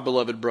 you know, my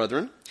beloved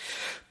brethren,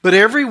 but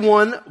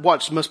everyone,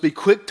 must be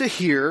quick to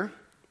hear,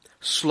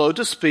 slow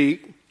to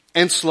speak,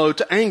 and slow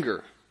to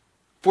anger.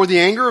 For the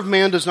anger of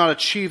man does not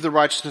achieve the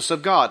righteousness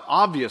of God,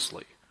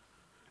 obviously.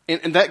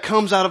 And that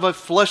comes out of a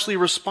fleshly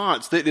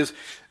response that is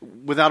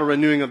without a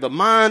renewing of the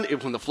mind,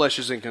 when the flesh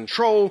is in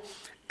control.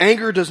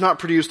 Anger does not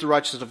produce the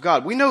righteousness of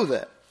God. We know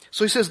that.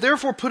 So he says,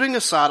 therefore putting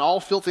aside all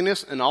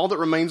filthiness and all that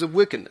remains of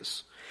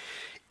wickedness,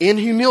 in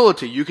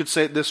humility, you could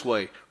say it this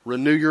way,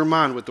 renew your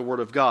mind with the word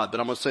of God, but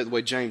I'm going to say it the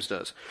way James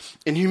does.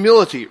 In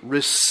humility,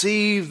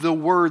 receive the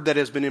word that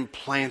has been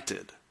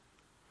implanted.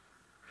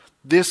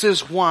 This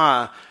is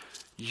why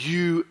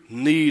you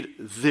need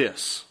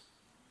this.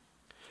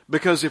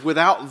 Because if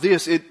without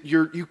this,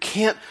 you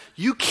can't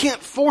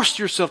force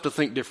yourself to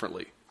think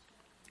differently.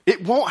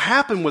 It won't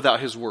happen without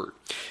his word.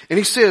 And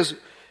he says,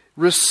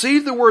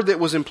 receive the word that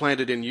was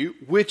implanted in you,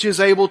 which is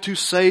able to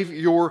save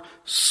your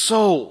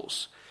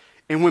souls.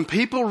 And when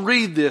people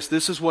read this,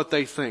 this is what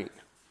they think.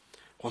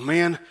 Well,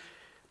 man,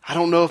 I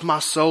don't know if my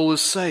soul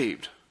is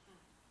saved.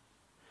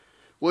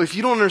 Well, if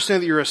you don't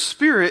understand that you're a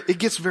spirit, it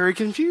gets very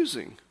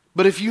confusing.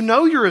 But if you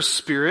know you're a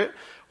spirit,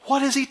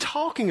 what is he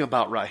talking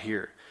about right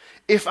here?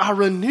 If I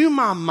renew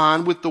my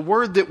mind with the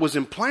word that was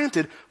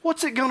implanted,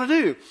 what's it going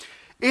to do?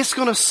 It's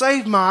going to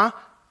save my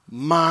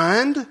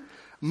mind,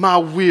 my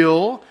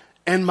will,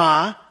 and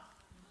my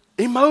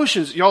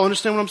emotions. Y'all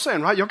understand what I'm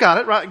saying, right? Y'all got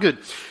it, right? Good.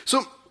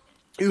 So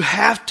you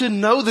have to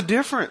know the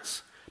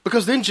difference.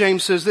 Because then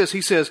James says this.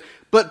 He says,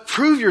 but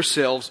prove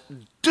yourselves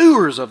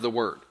doers of the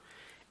word,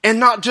 and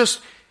not just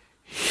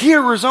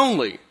hearers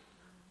only.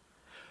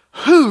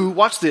 Who,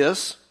 watch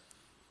this,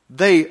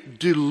 they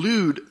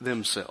delude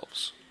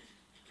themselves.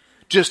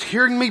 Just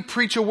hearing me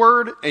preach a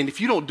word, and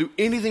if you don't do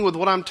anything with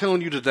what I'm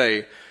telling you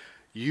today,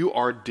 you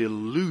are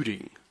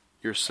deluding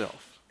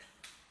yourself.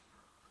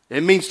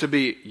 It means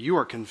you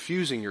are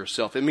confusing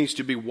yourself. It means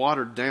to be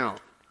watered down.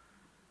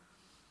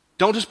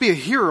 Don't just be a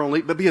hearer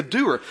only, but be a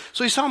doer.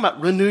 So he's talking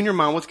about renewing your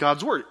mind with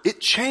God's word. It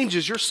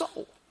changes your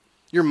soul,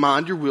 your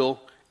mind, your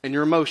will, and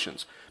your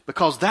emotions.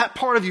 Because that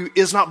part of you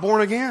is not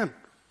born again.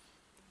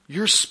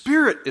 Your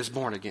spirit is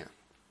born again.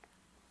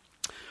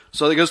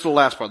 So that goes to the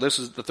last part. This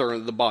is the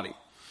third, the body.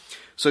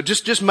 So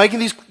just making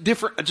these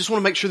different, I just want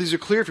to make sure these are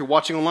clear. If you're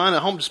watching online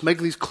at home, just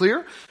making these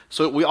clear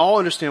so that we all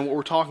understand what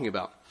we're talking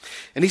about.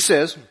 And he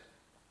says,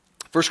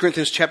 1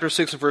 Corinthians chapter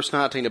 6 and verse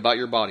 19 about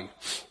your body.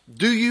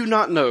 Do you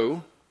not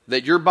know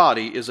that your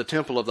body is a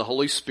temple of the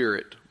Holy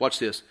Spirit? Watch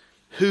this.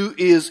 Who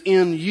is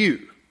in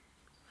you,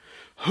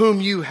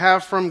 whom you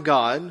have from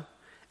God,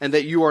 and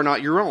that you are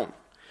not your own.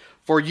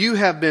 For you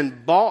have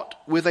been bought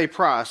with a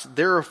price,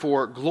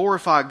 therefore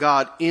glorify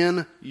God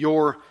in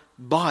your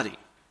body.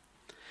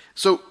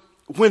 So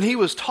when he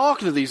was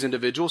talking to these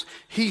individuals,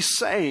 he's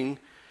saying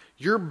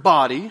your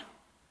body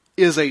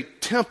is a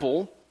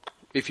temple,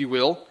 if you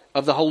will,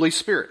 of the Holy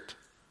Spirit,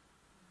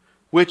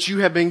 which you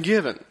have been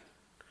given.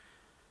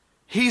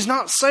 He's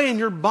not saying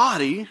your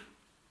body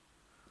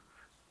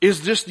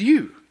is just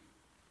you.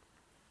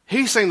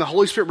 He's saying the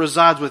Holy Spirit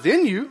resides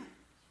within you,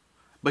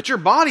 but your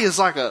body is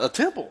like a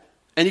temple.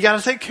 And you got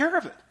to take care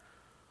of it.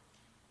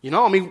 You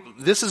know, I mean,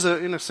 this is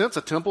in a sense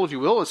a temple, if you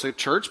will. It's a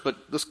church,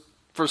 but this,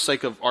 for the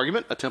sake of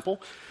argument, a temple,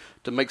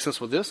 to make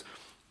sense with this.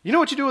 You know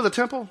what you do with a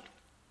temple?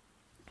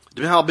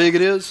 Do you know how big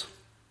it is?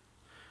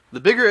 The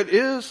bigger it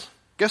is,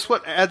 guess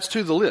what adds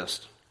to the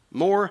list?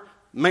 More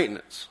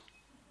maintenance.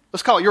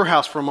 Let's call it your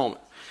house for a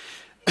moment.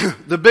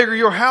 The bigger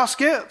your house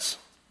gets,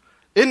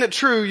 isn't it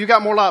true you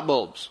got more light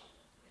bulbs?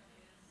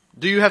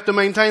 Do you have to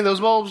maintain those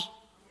bulbs?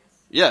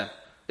 Yeah.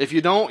 If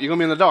you don't, you're going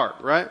to be in the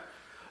dark, right?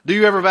 Do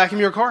you ever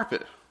vacuum your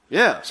carpet?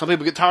 Yeah. Some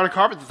people get tired of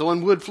carpet. They throw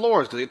in wood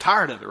floors because they get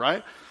tired of it,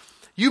 right?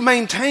 You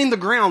maintain the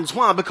grounds.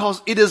 Why?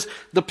 Because it is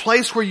the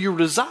place where you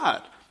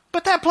reside.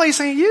 But that place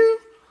ain't you.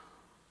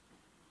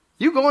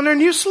 You go in there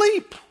and you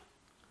sleep.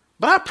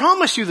 But I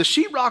promise you the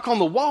sheetrock on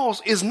the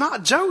walls is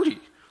not Jody.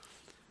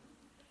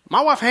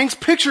 My wife hangs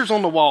pictures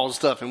on the wall and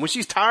stuff. And when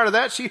she's tired of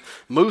that, she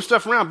moves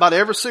stuff around. About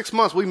every 6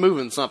 months, we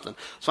moving something.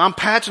 So I'm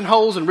patching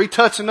holes and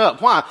retouching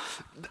up. Why?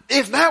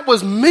 If that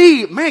was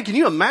me, man, can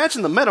you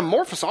imagine the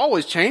metamorphosis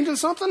always changing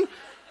something?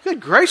 Good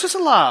gracious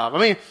alive. I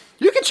mean,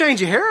 you can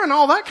change your hair and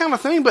all that kind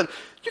of thing, but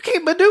you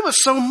can't do it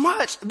so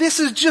much. This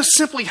is just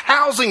simply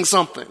housing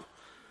something.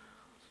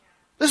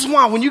 This is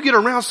why when you get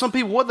around some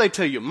people, what they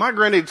tell you. My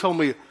granddad told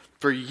me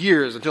for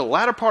years, until the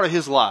latter part of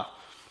his life,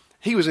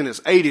 he was in his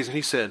 80s, and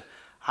he said,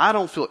 I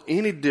don't feel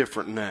any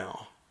different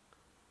now.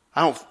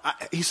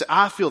 He said,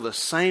 I feel the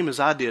same as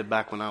I did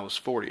back when I was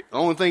 40. The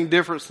only thing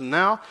different than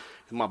now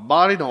is my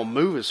body don't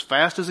move as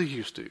fast as it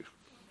used to.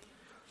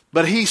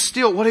 But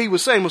what he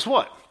was saying was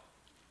what?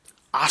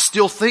 I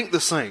still think the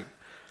same.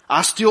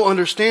 I still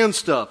understand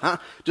stuff.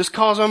 Just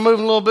cause I'm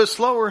moving a little bit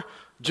slower,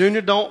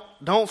 Junior,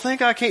 don't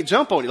think I can't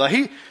jump on you.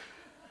 Like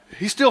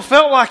he still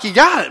felt like he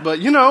got it, but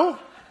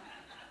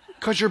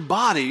because your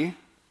body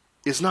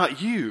is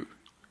not you.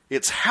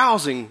 It's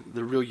housing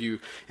the real you,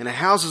 and it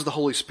houses the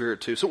Holy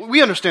Spirit too. So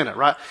we understand that,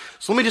 right?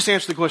 So let me just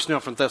answer the question now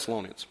from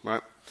Thessalonians,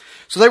 right?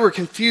 So they were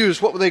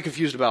confused. What were they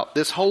confused about?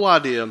 This whole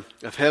idea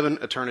of heaven,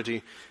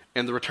 eternity,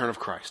 and the return of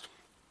Christ.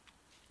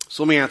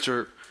 So let me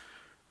answer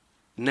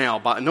now.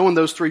 By knowing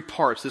those three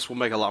parts, this will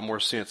make a lot more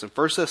sense. In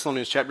 1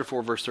 Thessalonians chapter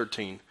 4, verse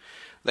 13,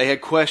 they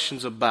had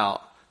questions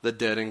about the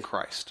dead in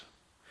Christ.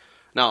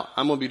 Now,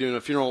 I'm going to be doing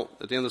a funeral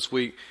at the end of this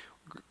week.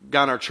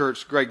 Guy in our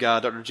church, great guy,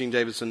 Dr. Gene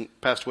Davidson,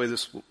 passed away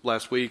this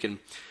last week, and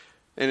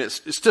it's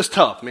just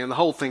tough, man. The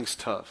whole thing's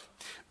tough.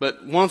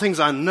 But one of the things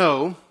I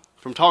know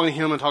from talking to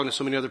him and talking to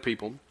so many other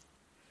people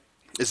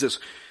is this: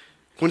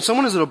 when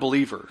someone is a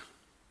believer,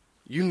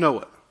 you know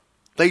it.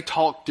 They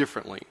talk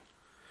differently.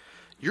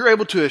 You're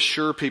able to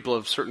assure people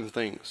of certain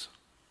things.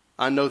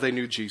 I know they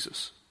knew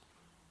Jesus,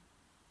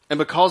 and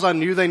because I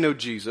knew they know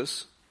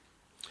Jesus,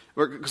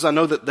 or because I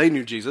know that they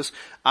knew Jesus,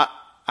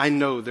 I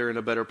know they're in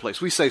a better place.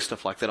 We say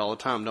stuff like that all the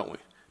time, don't we?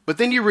 But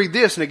then you read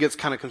this and it gets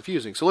kind of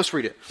confusing. So let's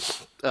read it.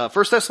 1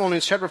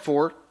 Thessalonians chapter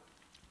 4,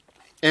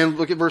 and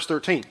look at verse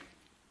 13.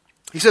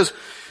 He says,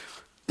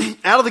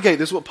 out of the gate,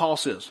 this is what Paul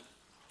says.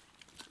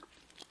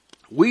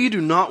 We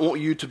do not want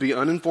you to be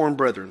uninformed,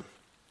 brethren,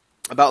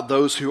 about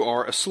those who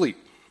are asleep,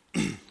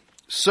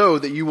 so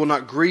that you will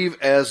not grieve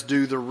as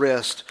do the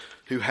rest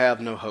who have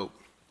no hope.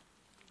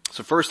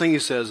 So first thing he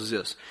says is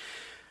this: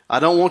 I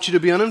don't want you to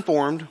be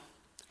uninformed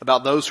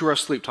about those who are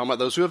asleep, talking about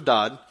those who have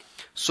died,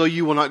 so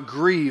you will not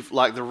grieve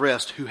like the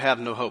rest who have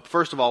no hope.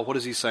 First of all, what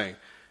is he saying?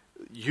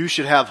 You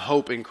should have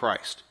hope in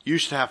Christ. You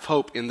should have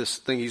hope in this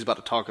thing he's about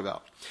to talk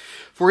about.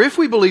 For if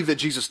we believe that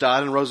Jesus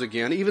died and rose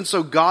again, even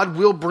so God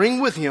will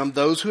bring with him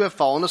those who have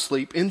fallen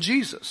asleep in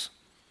Jesus.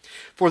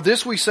 For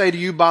this we say to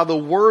you by the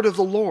word of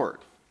the Lord.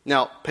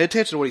 Now, pay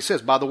attention to what he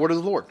says, by the word of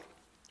the Lord.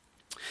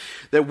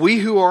 That we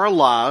who are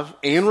alive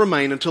and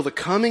remain until the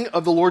coming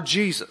of the Lord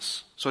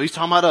Jesus. So he's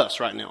talking about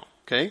us right now,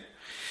 okay?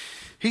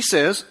 He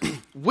says,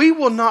 we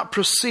will not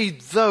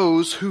precede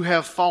those who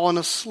have fallen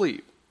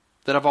asleep,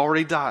 that have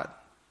already died.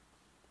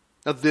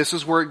 Now this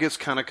is where it gets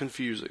kind of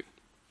confusing.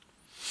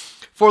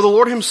 For the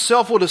Lord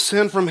himself will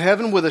descend from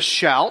heaven with a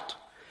shout,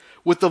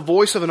 with the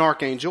voice of an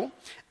archangel,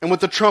 and with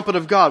the trumpet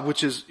of God,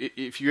 which is,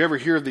 if you ever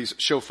hear these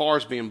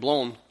shofars being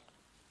blown,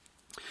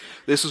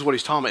 this is what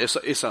he's talking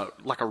about. It's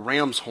like a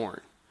ram's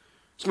horn.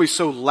 It's going to be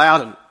so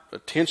loud and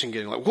attention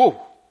getting, like, whoa,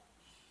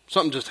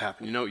 something just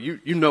happened.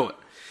 You know it.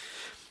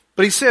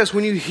 But he says,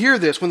 when you hear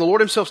this, when the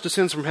Lord himself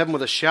descends from heaven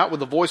with a shout,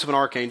 with the voice of an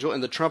archangel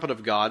and the trumpet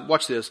of God,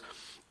 watch this,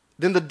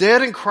 then the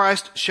dead in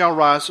Christ shall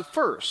rise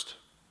first.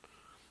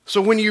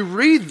 So when you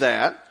read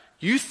that,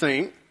 you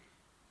think,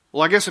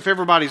 well, I guess if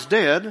everybody's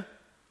dead,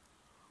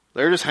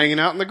 they're just hanging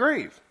out in the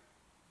grave.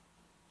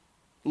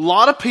 A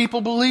lot of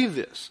people believe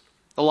this.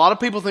 A lot of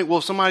people think, well,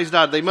 if somebody's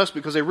died, they must,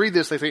 because they read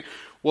this, they think,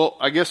 well,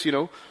 I guess,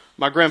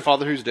 my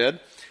grandfather who's dead,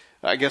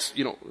 I guess,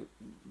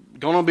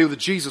 going on to be with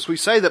Jesus. We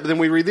say that, but then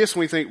we read this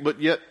and we think,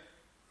 but yet,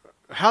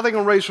 how are they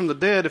going to raise from the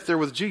dead if they're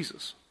with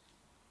Jesus?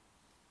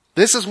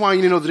 This is why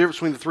you know the difference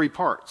between the three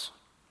parts.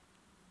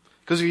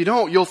 Because if you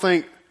don't, you'll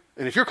think,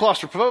 and if you're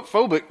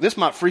claustrophobic, this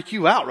might freak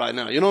you out right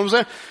now. You know what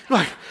I'm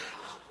saying?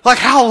 Like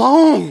how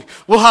long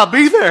will I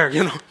be there?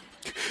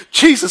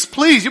 Jesus,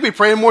 please, you'll be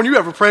praying more than you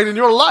ever prayed in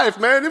your life,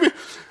 man. You'll be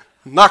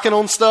knocking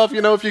on stuff,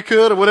 if you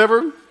could or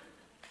whatever.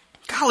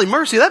 Golly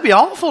mercy, that'd be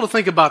awful to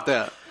think about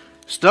that.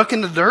 Stuck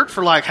in the dirt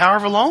for like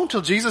however long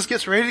till Jesus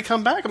gets ready to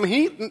come back. I mean,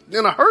 he ain't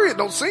in a hurry, it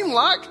don't seem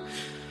like.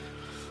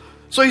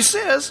 So he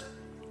says,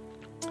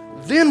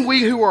 then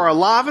we who are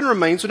alive and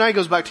remain, so now he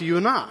goes back to you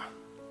and I,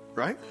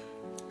 right?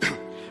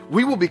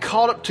 We will be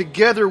caught up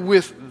together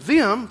with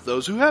them,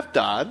 those who have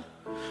died,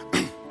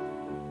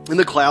 in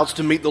the clouds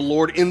to meet the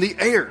Lord in the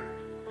air.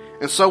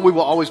 And so we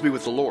will always be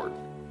with the Lord.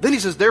 Then he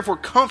says, therefore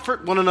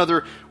comfort one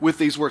another with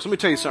these words. Let me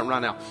tell you something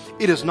right now.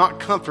 It is not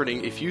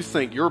comforting if you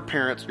think your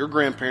parents, your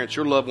grandparents,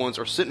 your loved ones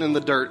are sitting in the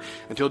dirt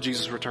until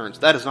Jesus returns.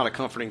 That is not a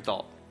comforting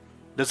thought.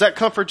 Does that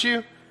comfort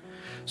you?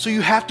 So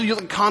you have to use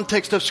the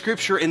context of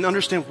Scripture and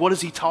understand what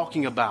is he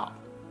talking about.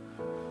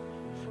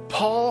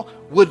 Paul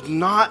would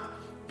not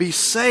be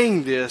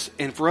saying this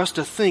and for us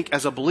to think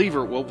as a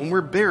believer, well, when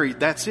we're buried,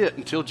 that's it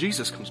until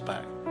Jesus comes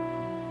back.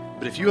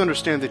 But if you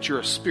understand that you're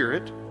a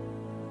spirit,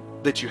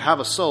 that you have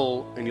a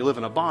soul and you live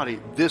in a body,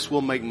 this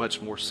will make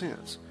much more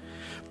sense.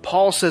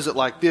 Paul says it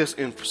like this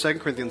in 2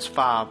 Corinthians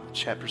 5,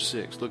 chapter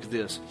 6. Look at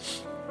this.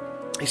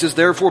 He says,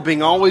 therefore,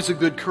 being always of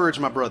good courage,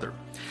 my brother,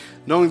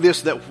 knowing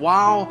this, that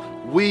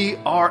while we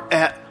are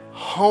at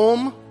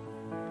home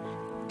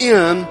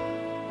in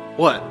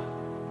what?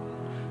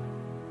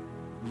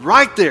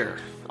 Right there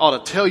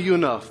ought to tell you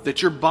enough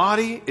that your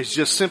body is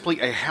just simply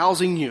a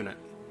housing unit.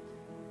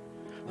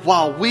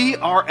 While we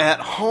are at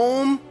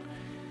home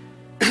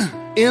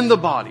in the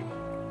body,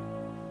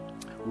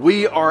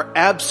 we are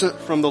absent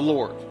from the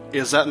Lord.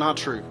 Is that not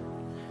true?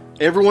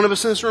 Every one of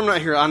us in this room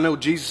right here, I know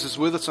Jesus is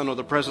with us. I know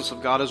the presence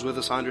of God is with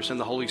us. I understand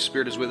the Holy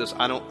Spirit is with us.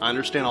 I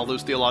understand all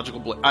those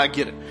theological I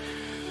get it.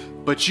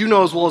 But you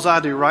know as well as I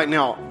do right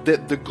now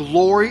that the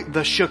glory,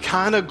 the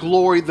Shekinah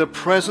glory, the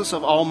presence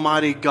of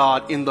Almighty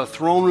God in the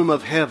throne room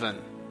of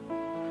heaven,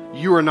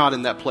 you are not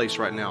in that place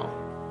right now.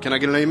 Can I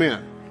get an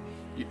amen?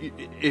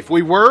 If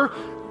we were,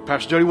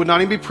 Pastor Jody would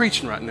not even be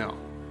preaching right now.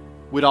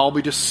 We'd all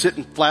be just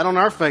sitting flat on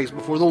our face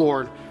before the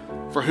Lord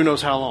for who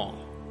knows how long.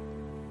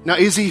 Now,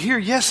 is He here?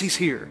 Yes, He's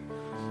here.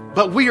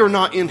 But we are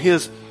not in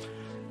His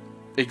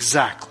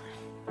exactly.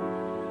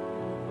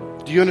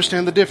 Do you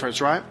understand the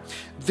difference, right?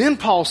 Then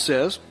Paul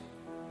says,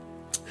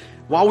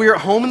 while we are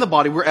at home in the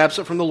body, we're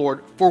absent from the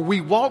Lord, for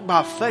we walk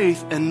by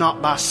faith and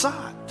not by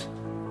sight.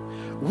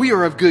 We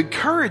are of good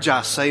courage,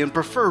 I say, and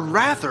prefer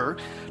rather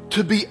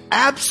to be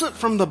absent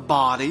from the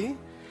body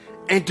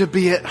and to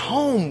be at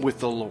home with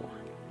the Lord.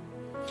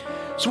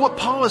 So what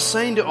Paul is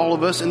saying to all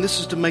of us, and this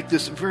is to make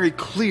this very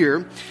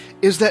clear,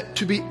 is that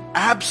to be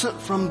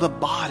absent from the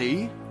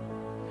body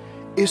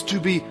is to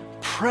be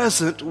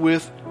present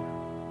with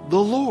the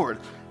Lord.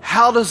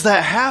 How does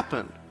that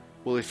happen?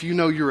 Well, if you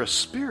know you're a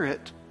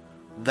spirit,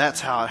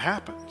 that's how it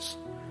happens.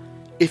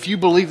 If you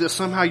believe that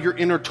somehow you're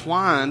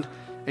intertwined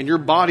and your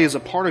body is a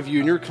part of you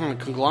and you're kind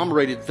of a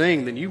conglomerated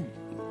thing, then you,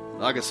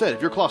 like I said,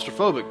 if you're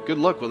claustrophobic, good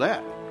luck with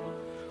that.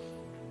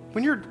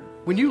 When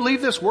you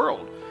leave this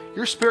world,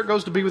 your spirit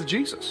goes to be with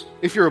Jesus.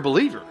 If you're a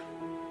believer.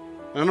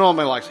 I know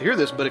nobody likes to hear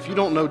this, but if you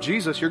don't know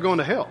Jesus, you're going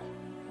to hell.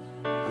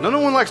 I know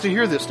no one likes to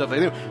hear this stuff.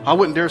 I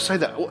wouldn't dare say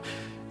that.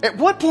 At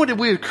what point did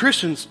we as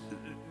Christians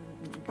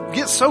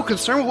get so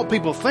concerned with what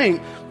people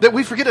think that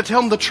we forget to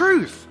tell them the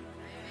truth?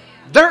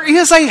 There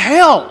is a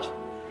hell.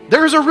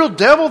 There is a real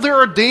devil. There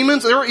are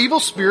demons. There are evil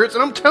spirits.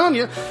 And I'm telling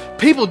you,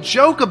 people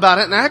joke about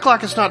it and act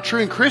like it's not true.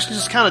 And Christians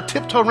just kind of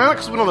tiptoe around it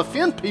because we don't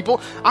offend people.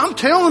 I'm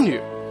telling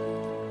you.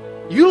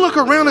 You look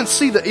around and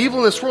see the evil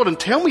in this world and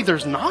tell me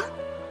there's not?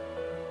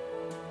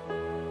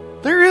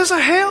 There is a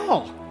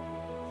hell.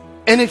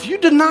 And if you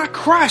deny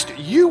Christ,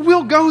 you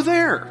will go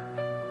there.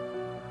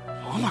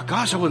 Oh my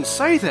gosh, I wouldn't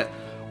say that.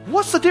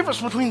 What's the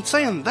difference between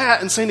saying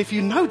that and saying if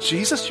you know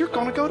Jesus, you're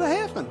going to go to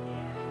heaven?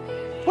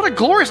 What a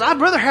glorious,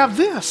 I'd rather have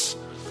this.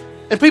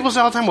 And people say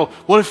all the time, well,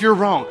 what if you're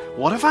wrong?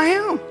 What if I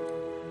am?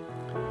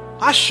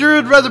 I sure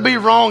would rather be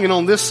wrong and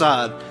on this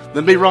side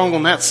than be wrong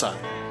on that side.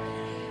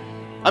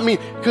 I mean,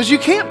 because you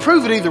can't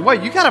prove it either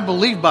way. You got to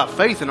believe by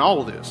faith in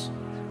all of this.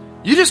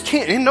 You just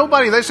can't. And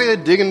nobody, they say they're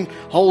digging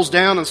holes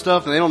down and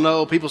stuff and they don't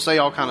know. People say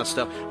all kind of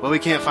stuff. Well, we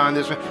can't find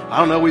this. I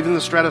don't know. We're in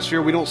the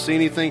stratosphere. We don't see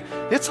anything.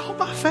 It's all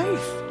by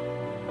faith.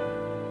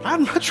 I'd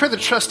much rather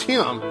trust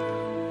Him.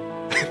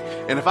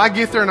 And if I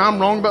get there and I'm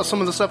wrong about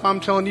some of the stuff I'm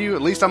telling you,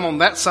 at least I'm on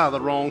that side of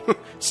the wrong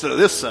instead of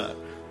this side.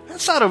 That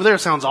side over there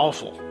sounds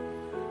awful.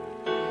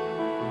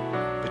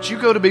 But you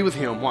go to be with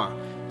Him. Why?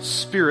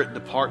 Spirit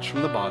departs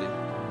from the body.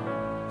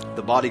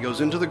 The body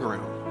goes into the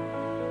ground.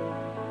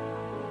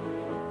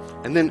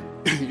 And then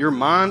your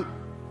mind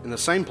in the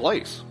same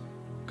place.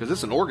 Because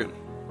it's an organ.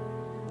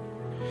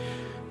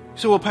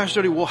 So, well, Pastor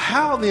Jody, well,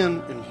 how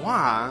then and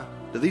why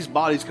do these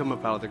bodies come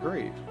up out of the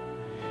grave?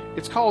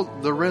 It's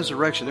called the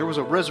resurrection. There was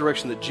a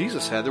resurrection that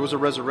Jesus had. There was a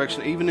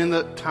resurrection even in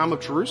the time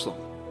of Jerusalem.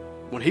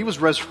 When He was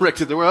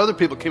resurrected, there were other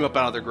people that came up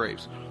out of their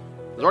graves.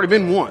 There's already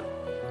been one.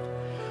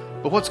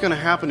 But what's going to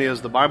happen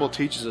is the Bible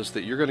teaches us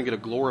that you're going to get a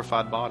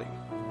glorified body.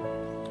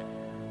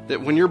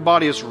 That when your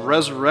body is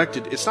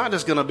resurrected, it's not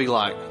just going to be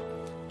like,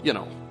 you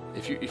know,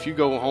 if you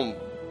go home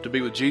to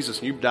be with Jesus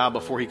and you die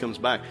before He comes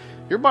back,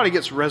 your body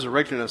gets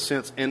resurrected in a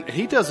sense, and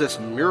He does this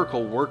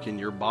miracle work in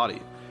your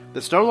body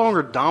that's no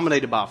longer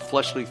dominated by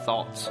fleshly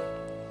thoughts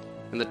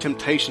and the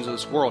temptations of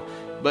this world,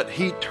 but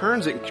He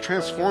turns it and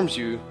transforms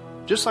you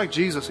just like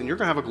Jesus, and you're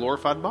going to have a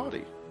glorified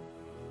body.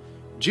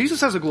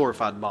 Jesus has a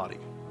glorified body.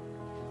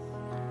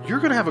 You're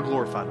going to have a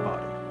glorified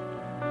body.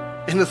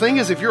 And the thing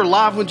is, if you're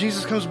alive when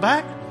Jesus comes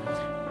back,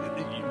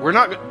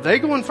 they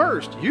going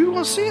first. You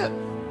want to see it.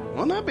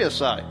 Wouldn't that be a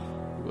sight?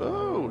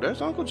 Whoa,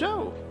 there's Uncle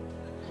Joe.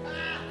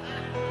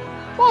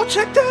 Well,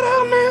 check that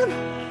out,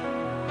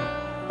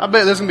 man. I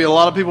bet there's going to be a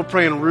lot of people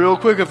praying real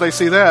quick if they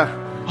see that.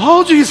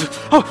 Oh, Jesus.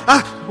 Oh,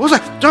 what was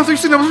that? John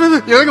 3:16. Yeah,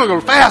 they're going to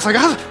go fast. I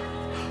got it.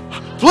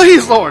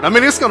 Please, Lord. I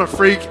mean, it's going to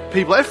freak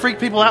people. It freaked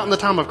people out in the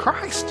time of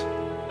Christ.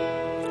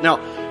 Now,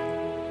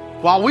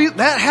 while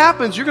that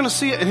happens, you're going to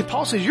see it. And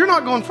Paul says, you're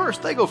not going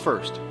first. They go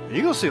first. And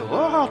you're going to see,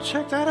 oh,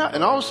 check that out.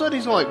 And all of a sudden,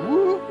 he's going like,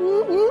 woo,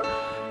 woo, woo.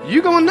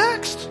 You going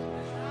next.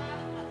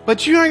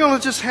 But you ain't going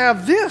to just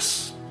have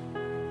this.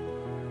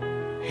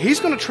 He's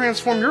going to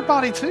transform your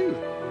body too.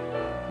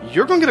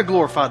 You're going to get a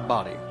glorified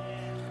body.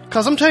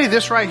 Because I'm telling you,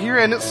 this right here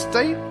in its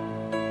state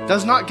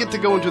does not get to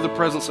go into the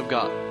presence of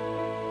God.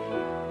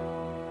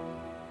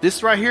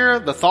 This right here,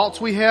 the thoughts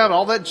we have,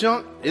 all that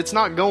junk, it's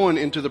not going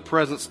into the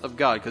presence of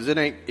God, because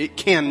it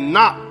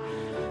cannot.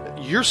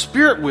 Your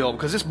spirit will,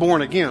 because it's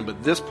born again,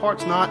 but this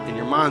part's not and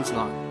your mind's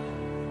not.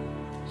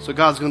 So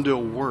God's going to do a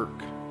work.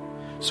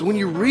 So when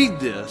you read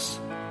this,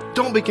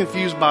 don't be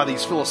confused by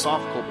these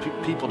philosophical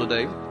people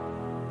today,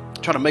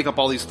 try to make up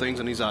all these things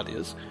and these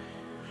ideas.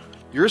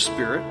 You're a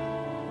spirit,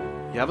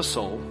 you have a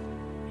soul,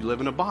 you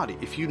live in a body.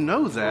 If you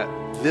know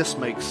that, this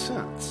makes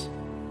sense.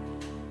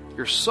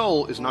 Your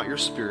soul is not your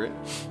spirit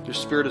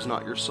is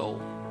not your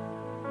soul.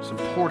 It's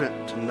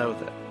important to know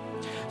that.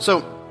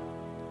 So,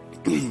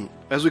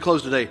 as we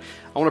close today,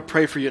 I want to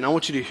pray for you, and I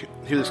want you to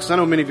hear this, because I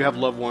know many of you have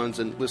loved ones,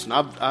 and listen,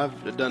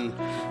 I've done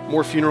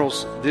more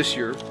funerals this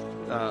year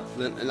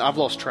and I've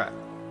lost track,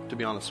 to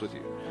be honest with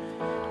you.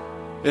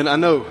 And I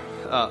know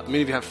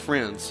many of you have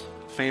friends,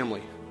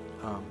 family,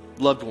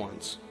 loved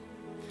ones.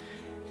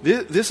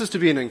 This is to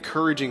be an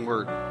encouraging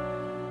word.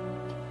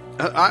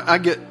 I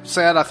get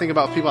sad. I think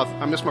about people.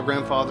 I miss my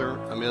grandfather.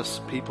 I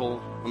miss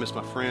people. I miss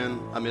my friend.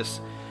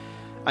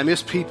 I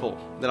miss people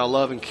that I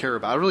love and care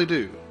about. I really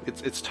do.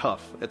 It's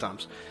tough at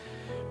times.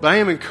 But I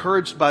am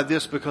encouraged by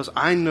this, because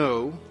I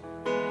know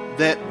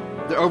that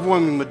the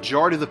overwhelming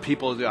majority of the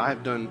people that I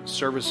have done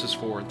services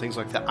for and things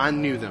like that, I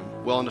knew them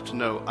well enough to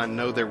know I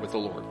know they're with the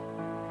Lord.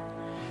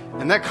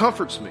 And that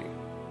comforts me.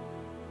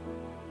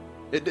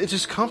 It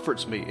just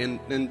comforts me.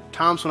 In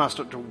times when I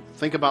start to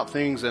think about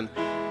things and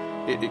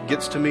it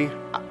gets to me,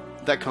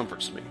 that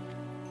comforts me.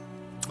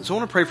 So I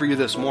want to pray for you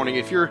this morning.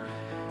 If you're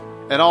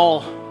at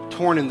all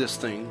torn in this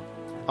thing,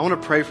 I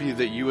want to pray for you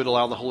that you would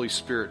allow the Holy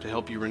Spirit to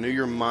help you renew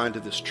your mind to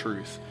this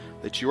truth,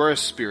 that you are a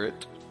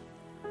spirit,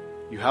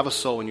 you have a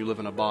soul, and you live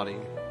in a body.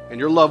 And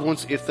your loved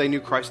ones, if they knew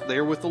Christ, they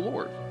are with the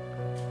Lord.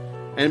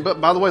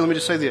 But by the way, let me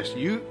just say this.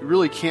 You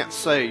really can't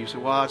say, you say,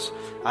 well,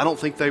 I don't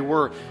think they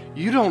were.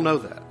 You don't know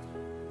that.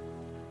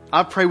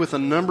 I pray with a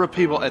number of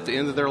people at the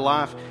end of their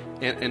life,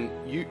 and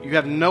you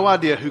have no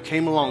idea who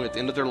came along at the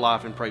end of their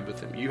life and prayed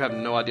with them. You have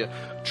no idea.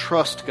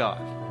 Trust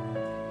God.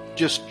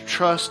 Just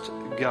trust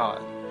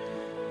God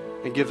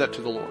and give that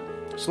to the Lord.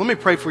 So let me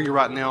pray for you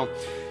right now,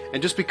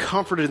 and just be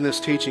comforted in this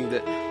teaching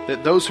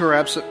that those who are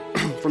absent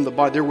from the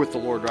body, they're with the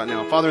Lord right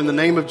now. Father, in the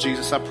name of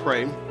Jesus, I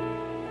pray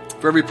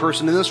for every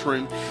person in this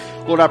room.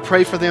 Lord, I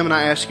pray for them, and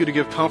I ask you to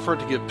give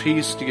comfort, to give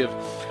peace, to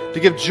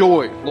give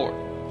joy, Lord,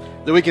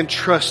 that we can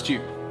trust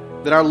you,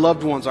 that our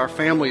loved ones, our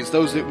families,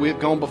 those that we have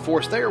gone before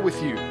us, they are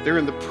with you. They're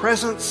in the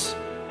presence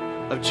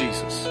of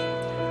Jesus.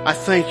 I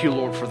thank you,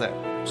 Lord, for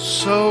that.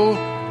 So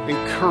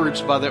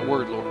encouraged by that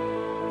word, Lord.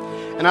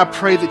 And I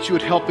pray that you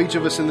would help each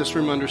of us in this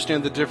room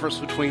understand the difference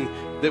between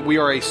that we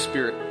are a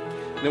spirit,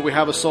 and that we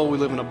have a soul, we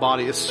live in a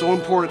body. It's so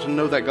important to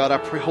know that, God. I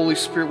pray, Holy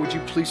Spirit, would you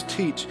please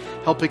teach,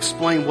 help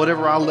explain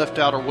whatever I left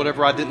out or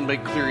whatever I didn't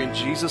make clear in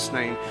Jesus'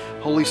 name.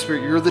 Holy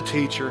Spirit, you're the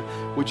teacher.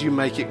 Would you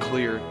make it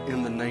clear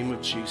in the name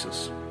of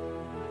Jesus?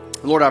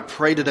 Lord, I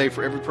pray today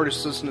for every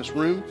person in this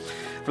room,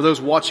 for those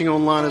watching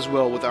online as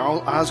well, with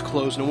our eyes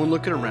closed, no one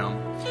looking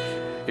around.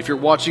 If you're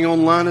watching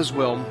online as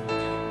well,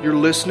 you're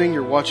listening,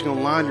 you're watching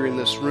online, you're in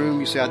this room,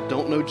 you say, I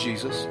don't know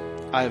Jesus,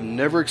 I have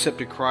never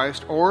accepted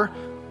Christ, or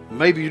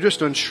maybe you're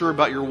just unsure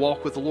about your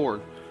walk with the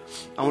Lord.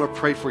 I want to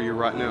pray for you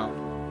right now.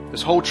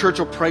 This whole church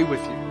will pray with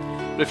you.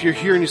 But if you're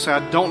here and you say, I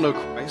don't know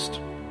Christ,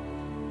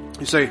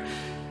 you say,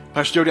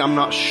 Pastor Jody, I'm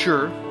not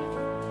sure.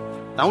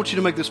 I want you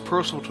to make this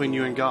personal between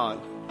you and God.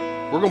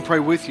 We're going to pray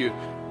with you,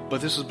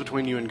 but this is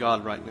between you and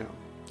God right now.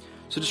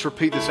 So just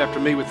repeat this after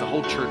me with the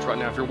whole church right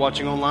now. If you're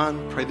watching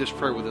online, pray this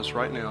prayer with us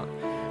right now.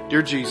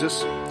 Dear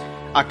Jesus,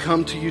 I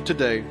come to you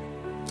today,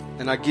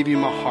 and I give you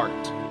my heart.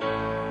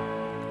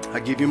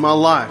 I give you my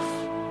life,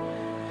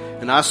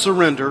 and I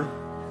surrender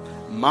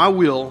my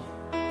will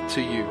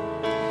to you.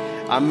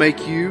 I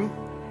make you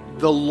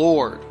the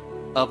Lord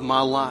of my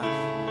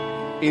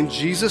life. In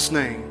Jesus'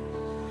 name,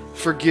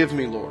 forgive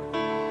me, Lord.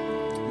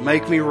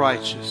 Make me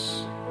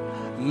righteous.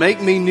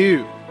 Make me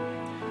new.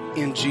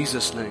 In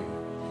Jesus' name.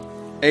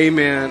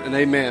 Amen and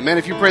amen. Man,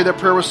 if you prayed that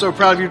prayer, we're so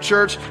proud of you,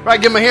 church.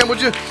 Right, give me a hand, would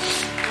you?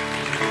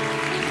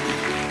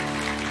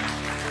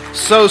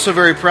 So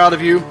very proud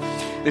of you.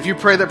 If you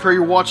pray that prayer,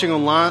 you're watching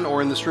online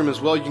or in this room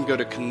as well, you can go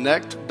to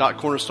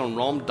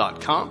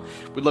connect.cornerstonerome.com.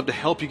 We'd love to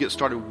help you get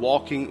started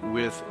walking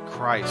with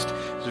Christ.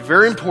 It's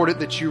very important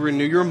that you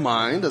renew your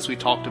mind, as we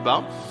talked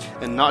about,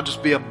 and not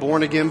just be a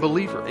born-again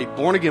believer. A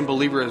born-again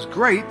believer is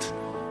great,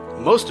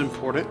 most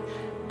important,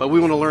 but we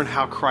want to learn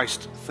how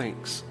Christ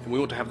thinks, and we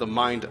want to have the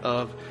mind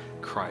of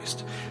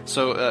Christ.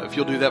 So if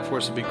you'll do that for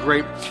us, it'd be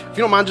great. If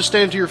you don't mind, just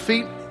stand to your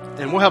feet,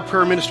 and we'll have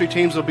prayer ministry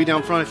teams that'll be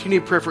down front. If you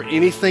need prayer for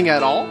anything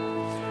at all,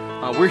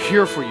 we're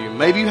here for you.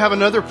 Maybe you have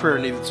another prayer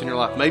need that's in your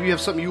life. Maybe you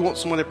have something you want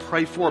someone to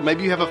pray for.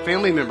 Maybe you have a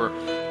family member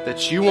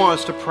that you want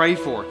us to pray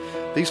for.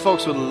 These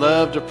folks would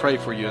love to pray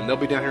for you, and they'll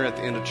be down here at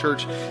the end of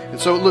church. And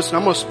so, listen,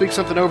 I'm going to speak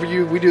something over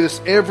you. We do this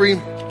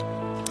every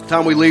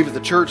time we leave at the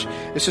church.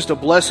 It's just a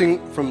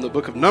blessing from the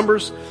book of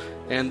Numbers.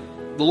 And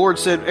the Lord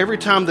said, every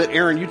time that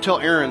Aaron, you tell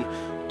Aaron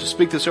to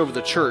speak this over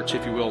the church,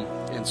 if you will.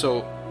 And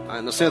so,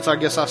 in a sense, I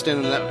guess I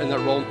stand in that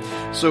role.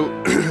 So,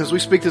 as we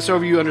speak this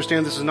over you,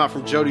 understand this is not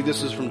from Jody,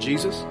 this is from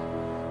Jesus.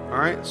 All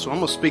right? So I'm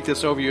going to speak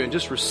this over you and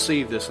just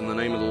receive this in the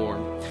name of the Lord.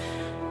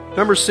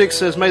 Number 6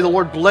 says, may the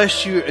Lord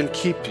bless you and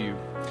keep you.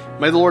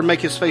 May the Lord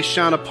make his face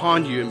shine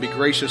upon you and be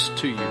gracious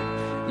to you.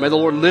 May the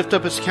Lord lift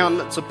up his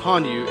countenance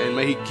upon you and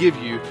may he give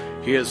you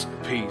his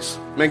peace.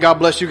 Man, God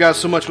bless you guys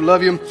so much. We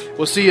love you.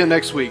 We'll see you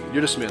next week.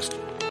 You're dismissed.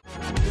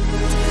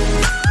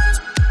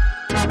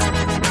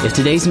 If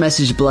today's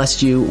message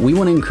blessed you, we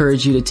want to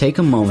encourage you to take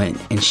a moment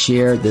and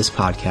share this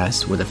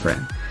podcast with a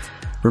friend.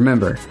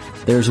 Remember,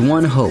 there's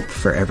one hope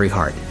for every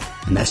heart,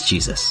 and that's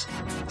Jesus.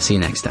 See you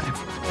next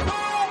time.